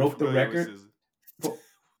 broke the record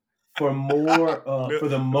for more for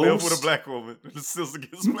the most. Live with a black woman. The SZA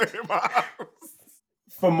gets married in my house.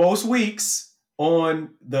 For most weeks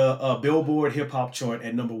on the Billboard hip hop chart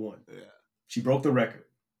at number 1. Yeah. She broke the record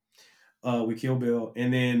with Kill Bill.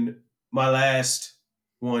 And then my last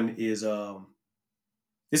one is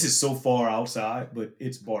this is so far outside, but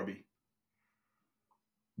it's Barbie.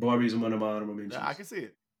 Barbie's one of my honorable mentions. Yeah, I can see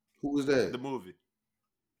it. Who was that? The movie.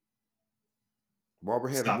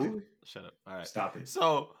 Barbara had a movie? Shut up. All right. Stop it.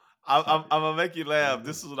 So I'm gonna make you laugh.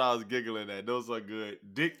 This is what I was giggling at. Those are good.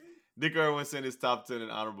 Dick Irwin sent his top 10 in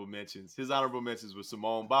honorable mentions. His honorable mentions were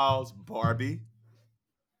Simone Biles, Barbie,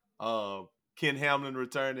 Ken Hamlin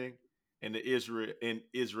returning, and the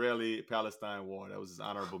Israeli-Palestine war. That was his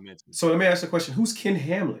honorable mention. So let me ask you a question. Who's Ken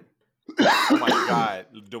Hamlin? Oh my God,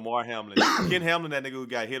 Damar Hamlin. Ken Hamlin, that nigga who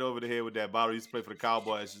got hit over the head with that bottle. He used to play for the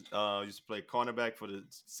Cowboys. Used to play cornerback for the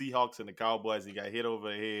Seahawks and the Cowboys. He got hit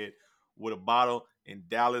over the head with a bottle in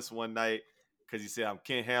Dallas one night because he said, "I'm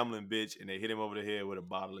Ken Hamlin, bitch," and they hit him over the head with a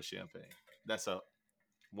bottle of champagne. That's up.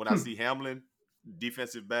 When I see Hamlin,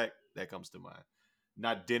 defensive back, that comes to mind.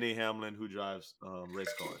 Not Denny Hamlin, who drives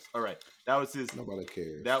race cars. All right, that was his. Nobody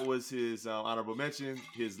cares. That was his honorable mention.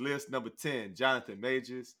 His list number 10, Jonathan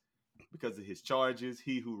Majors, because of his charges.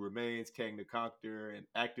 He Who Remains, King the Conqueror, and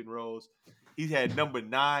acting roles. He had number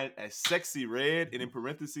 9 as Sexy Red, and in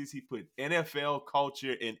parentheses, he put NFL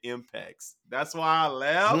culture and impacts. That's why I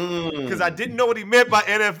laughed, because I didn't know what he meant by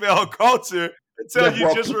NFL culture until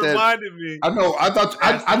you just reminded me. I know. I thought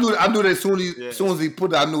I knew that as soon as he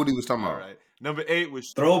put it, I knew what he was talking about. All right. Number 8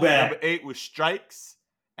 was Throwback. Number 8 was strikes,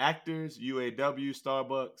 actors, UAW,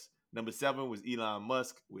 Starbucks. Number 7 was Elon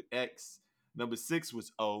Musk with X. Number 6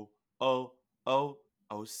 was Osimpic.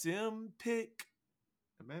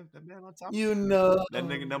 That man on top. You know. That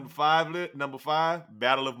nigga number 5,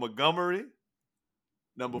 Battle of Montgomery.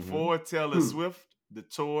 Number 4, Taylor Swift, The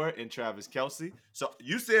Tour, and Travis Kelce. So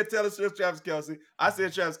you said Taylor Swift, Travis Kelce. I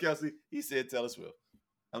said Travis Kelce. He said Taylor Swift.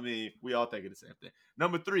 I mean, we all think of the same thing.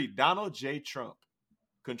 Number 3, Donald J. Trump.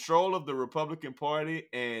 Control of the Republican Party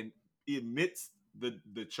and admits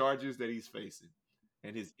the charges that he's facing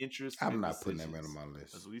and his interests. I'm not putting that man on my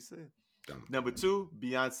list. That's what he said. Number 2,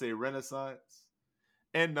 Beyonce Renaissance.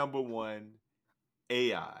 And number 1,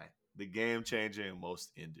 AI, the game changer in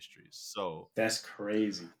most industries. So that's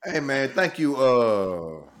crazy. Hey man, thank you,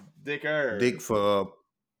 Dick Herb. Dick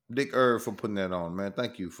Herb for putting that on, man.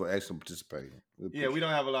 Thank you for actually participating. We don't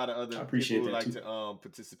have a lot of other people who like too. to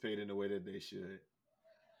participate in the way that they should.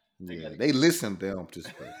 They listen, they don't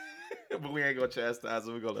participate. But we ain't gonna chastise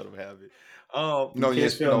them. We're gonna let them have it. No,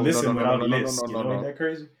 yes, no, listen without a list. Ain't that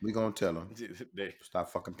crazy? We gonna tell them. Stop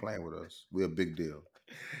fucking playing with us. We're a big deal.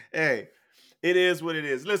 Hey, it is what it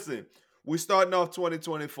is. Listen, we're starting off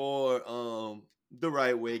 2024 the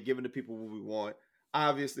right way, giving the people what we want.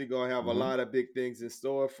 Obviously, gonna have a lot of big things in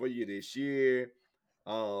store for you this year.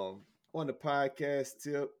 On the podcast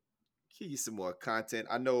tip, give you some more content.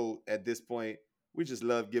 I know at this point we just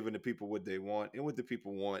love giving the people what they want, and what the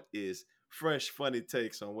people want is fresh, funny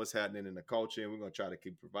takes on what's happening in the culture, and we're gonna try to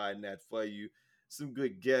keep providing that for you. Some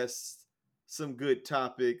good guests, some good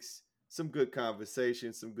topics, some good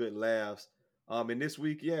conversations, some good laughs. And this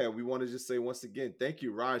week, we want to just say once again, thank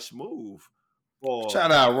you, Rog Smuve.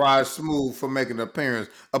 Shout out Rog Smuve for making an appearance.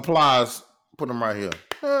 Applause. Put him right here.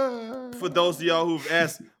 For those of y'all who've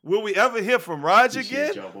asked, will we ever hear from Rog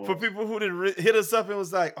again? For people who didn't hit us up and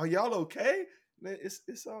was like, "Are y'all okay?" Man,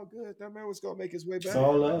 it's all good. That man was gonna make his way back. It's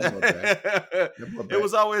all love. It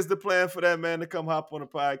was always the plan for that man to come hop on a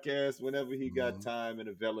podcast whenever he got time and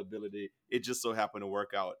availability. It just so happened to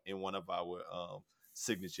work out in one of our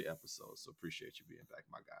signature episodes. So appreciate you being back,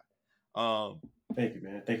 my guy. Thank you,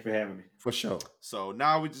 man. Thank you for having me. For sure. So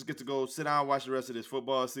now we just get to go sit down, watch the rest of this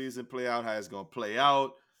football season play out, how it's gonna play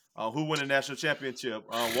out. Who won the national championship?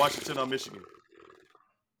 Washington or Michigan?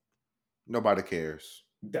 Nobody cares.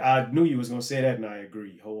 I knew you was gonna say that, and I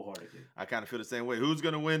agree wholeheartedly. I kind of feel the same way. Who's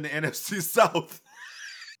gonna win the NFC South?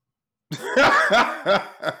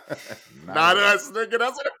 Not us, nigga.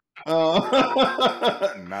 That's what.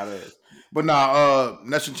 Not us. But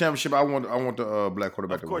national championship. I want the black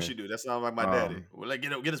quarterback. Of course you do. That sounds like my daddy. Well, like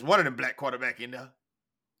get us one of them black quarterback in there.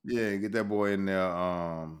 Yeah, get that boy in there.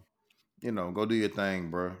 Go do your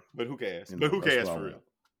thing, bro. But who cares? Who cares for real?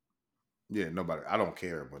 Yeah, nobody. I don't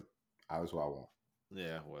care, but that's what I want.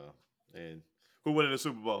 Yeah, well, and who won in the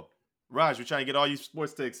Super Bowl? Raj, we're trying to get all you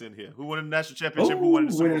sports takes in here. Who won the national championship? Who won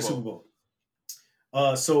the Super Bowl?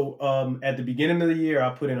 So at the beginning of the year,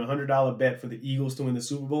 I put in $100 bet for the Eagles to win the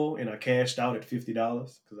Super Bowl, and I cashed out at $50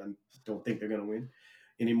 because I don't think they're gonna win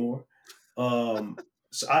anymore.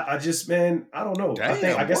 So I just, man, I don't know.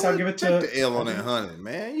 Damn, I guess I'll give it to the L on that 100,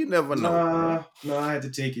 man. You never know. No, I had to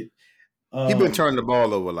take it. He been turning the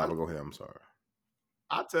ball over a lot. Go ahead. I'm sorry.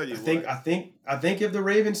 I'll tell you. I think if the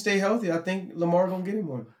Ravens stay healthy, I think Lamar gonna get him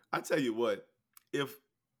one. I tell you what, if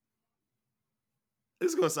this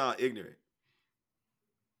is gonna sound ignorant,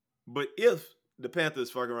 but if the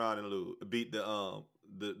Panthers fuck around and beat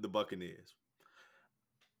the Buccaneers,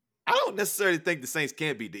 I don't necessarily think the Saints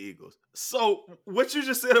can't beat the Eagles. So what you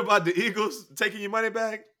just said about the Eagles taking your money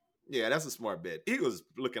back, yeah, that's a smart bet. Eagles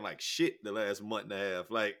looking like shit the last month and a half.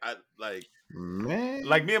 Man,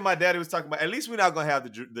 like me and my daddy was talking about. At least we're not gonna have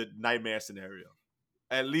the nightmare scenario.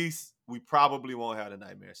 At least we probably won't have the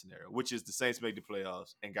nightmare scenario, which is the Saints make the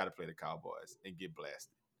playoffs and got to play the Cowboys and get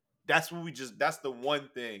blasted. That's what that's the one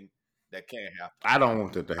thing that can't happen. I don't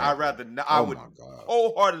want that to happen. I'd rather not. I would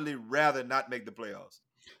wholeheartedly rather not make the playoffs.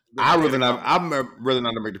 I'd rather not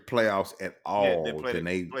make the playoffs at all than we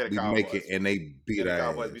make it and they beat the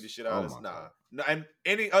our Cowboys ass. beat the shit out of us. Nah, and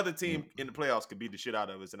any other team in the playoffs could beat the shit out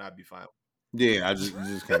of us, and I'd be fine. Yeah, I just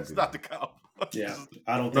can't. It's not the Cowboys. Yeah,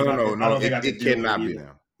 I don't think. No. It cannot be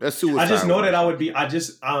them. That's suicide. I just know that I would be.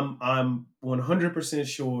 I'm 100%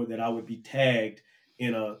 sure that I would be tagged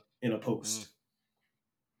in a post.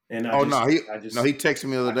 And he texted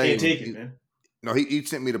me the other day. I can't take it, man. No, he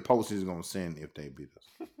sent me the post he's gonna send if they beat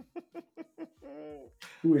us.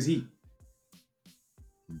 Who is he?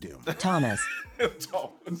 Thomas.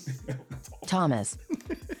 Thomas.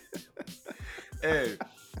 Hey,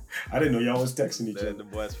 I didn't know y'all was texting each other. The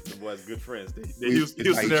boys good friends. They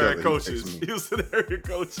Houston area coaches. Houston area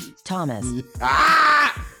coaches. Thomas.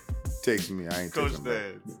 Text me. I ain't Coach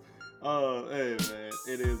Dad. Oh, hey man,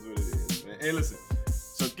 it is what it is, man. Hey, listen.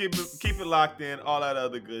 So keep it locked in, all that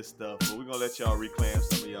other good stuff. But we're gonna let y'all reclaim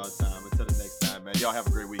some of y'all time. Until the next time, man. Y'all have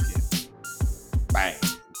a great weekend. Bang,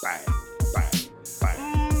 bang, bang,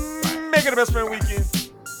 bang. Make it the best friend weekend.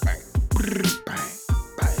 Bang, bang,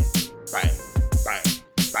 bang, bang, bang,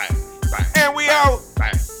 bang, bang. And we out.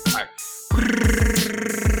 Bang, bang.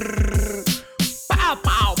 Pow,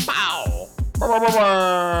 pow, pow.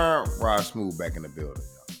 Rog Smuve back in the building.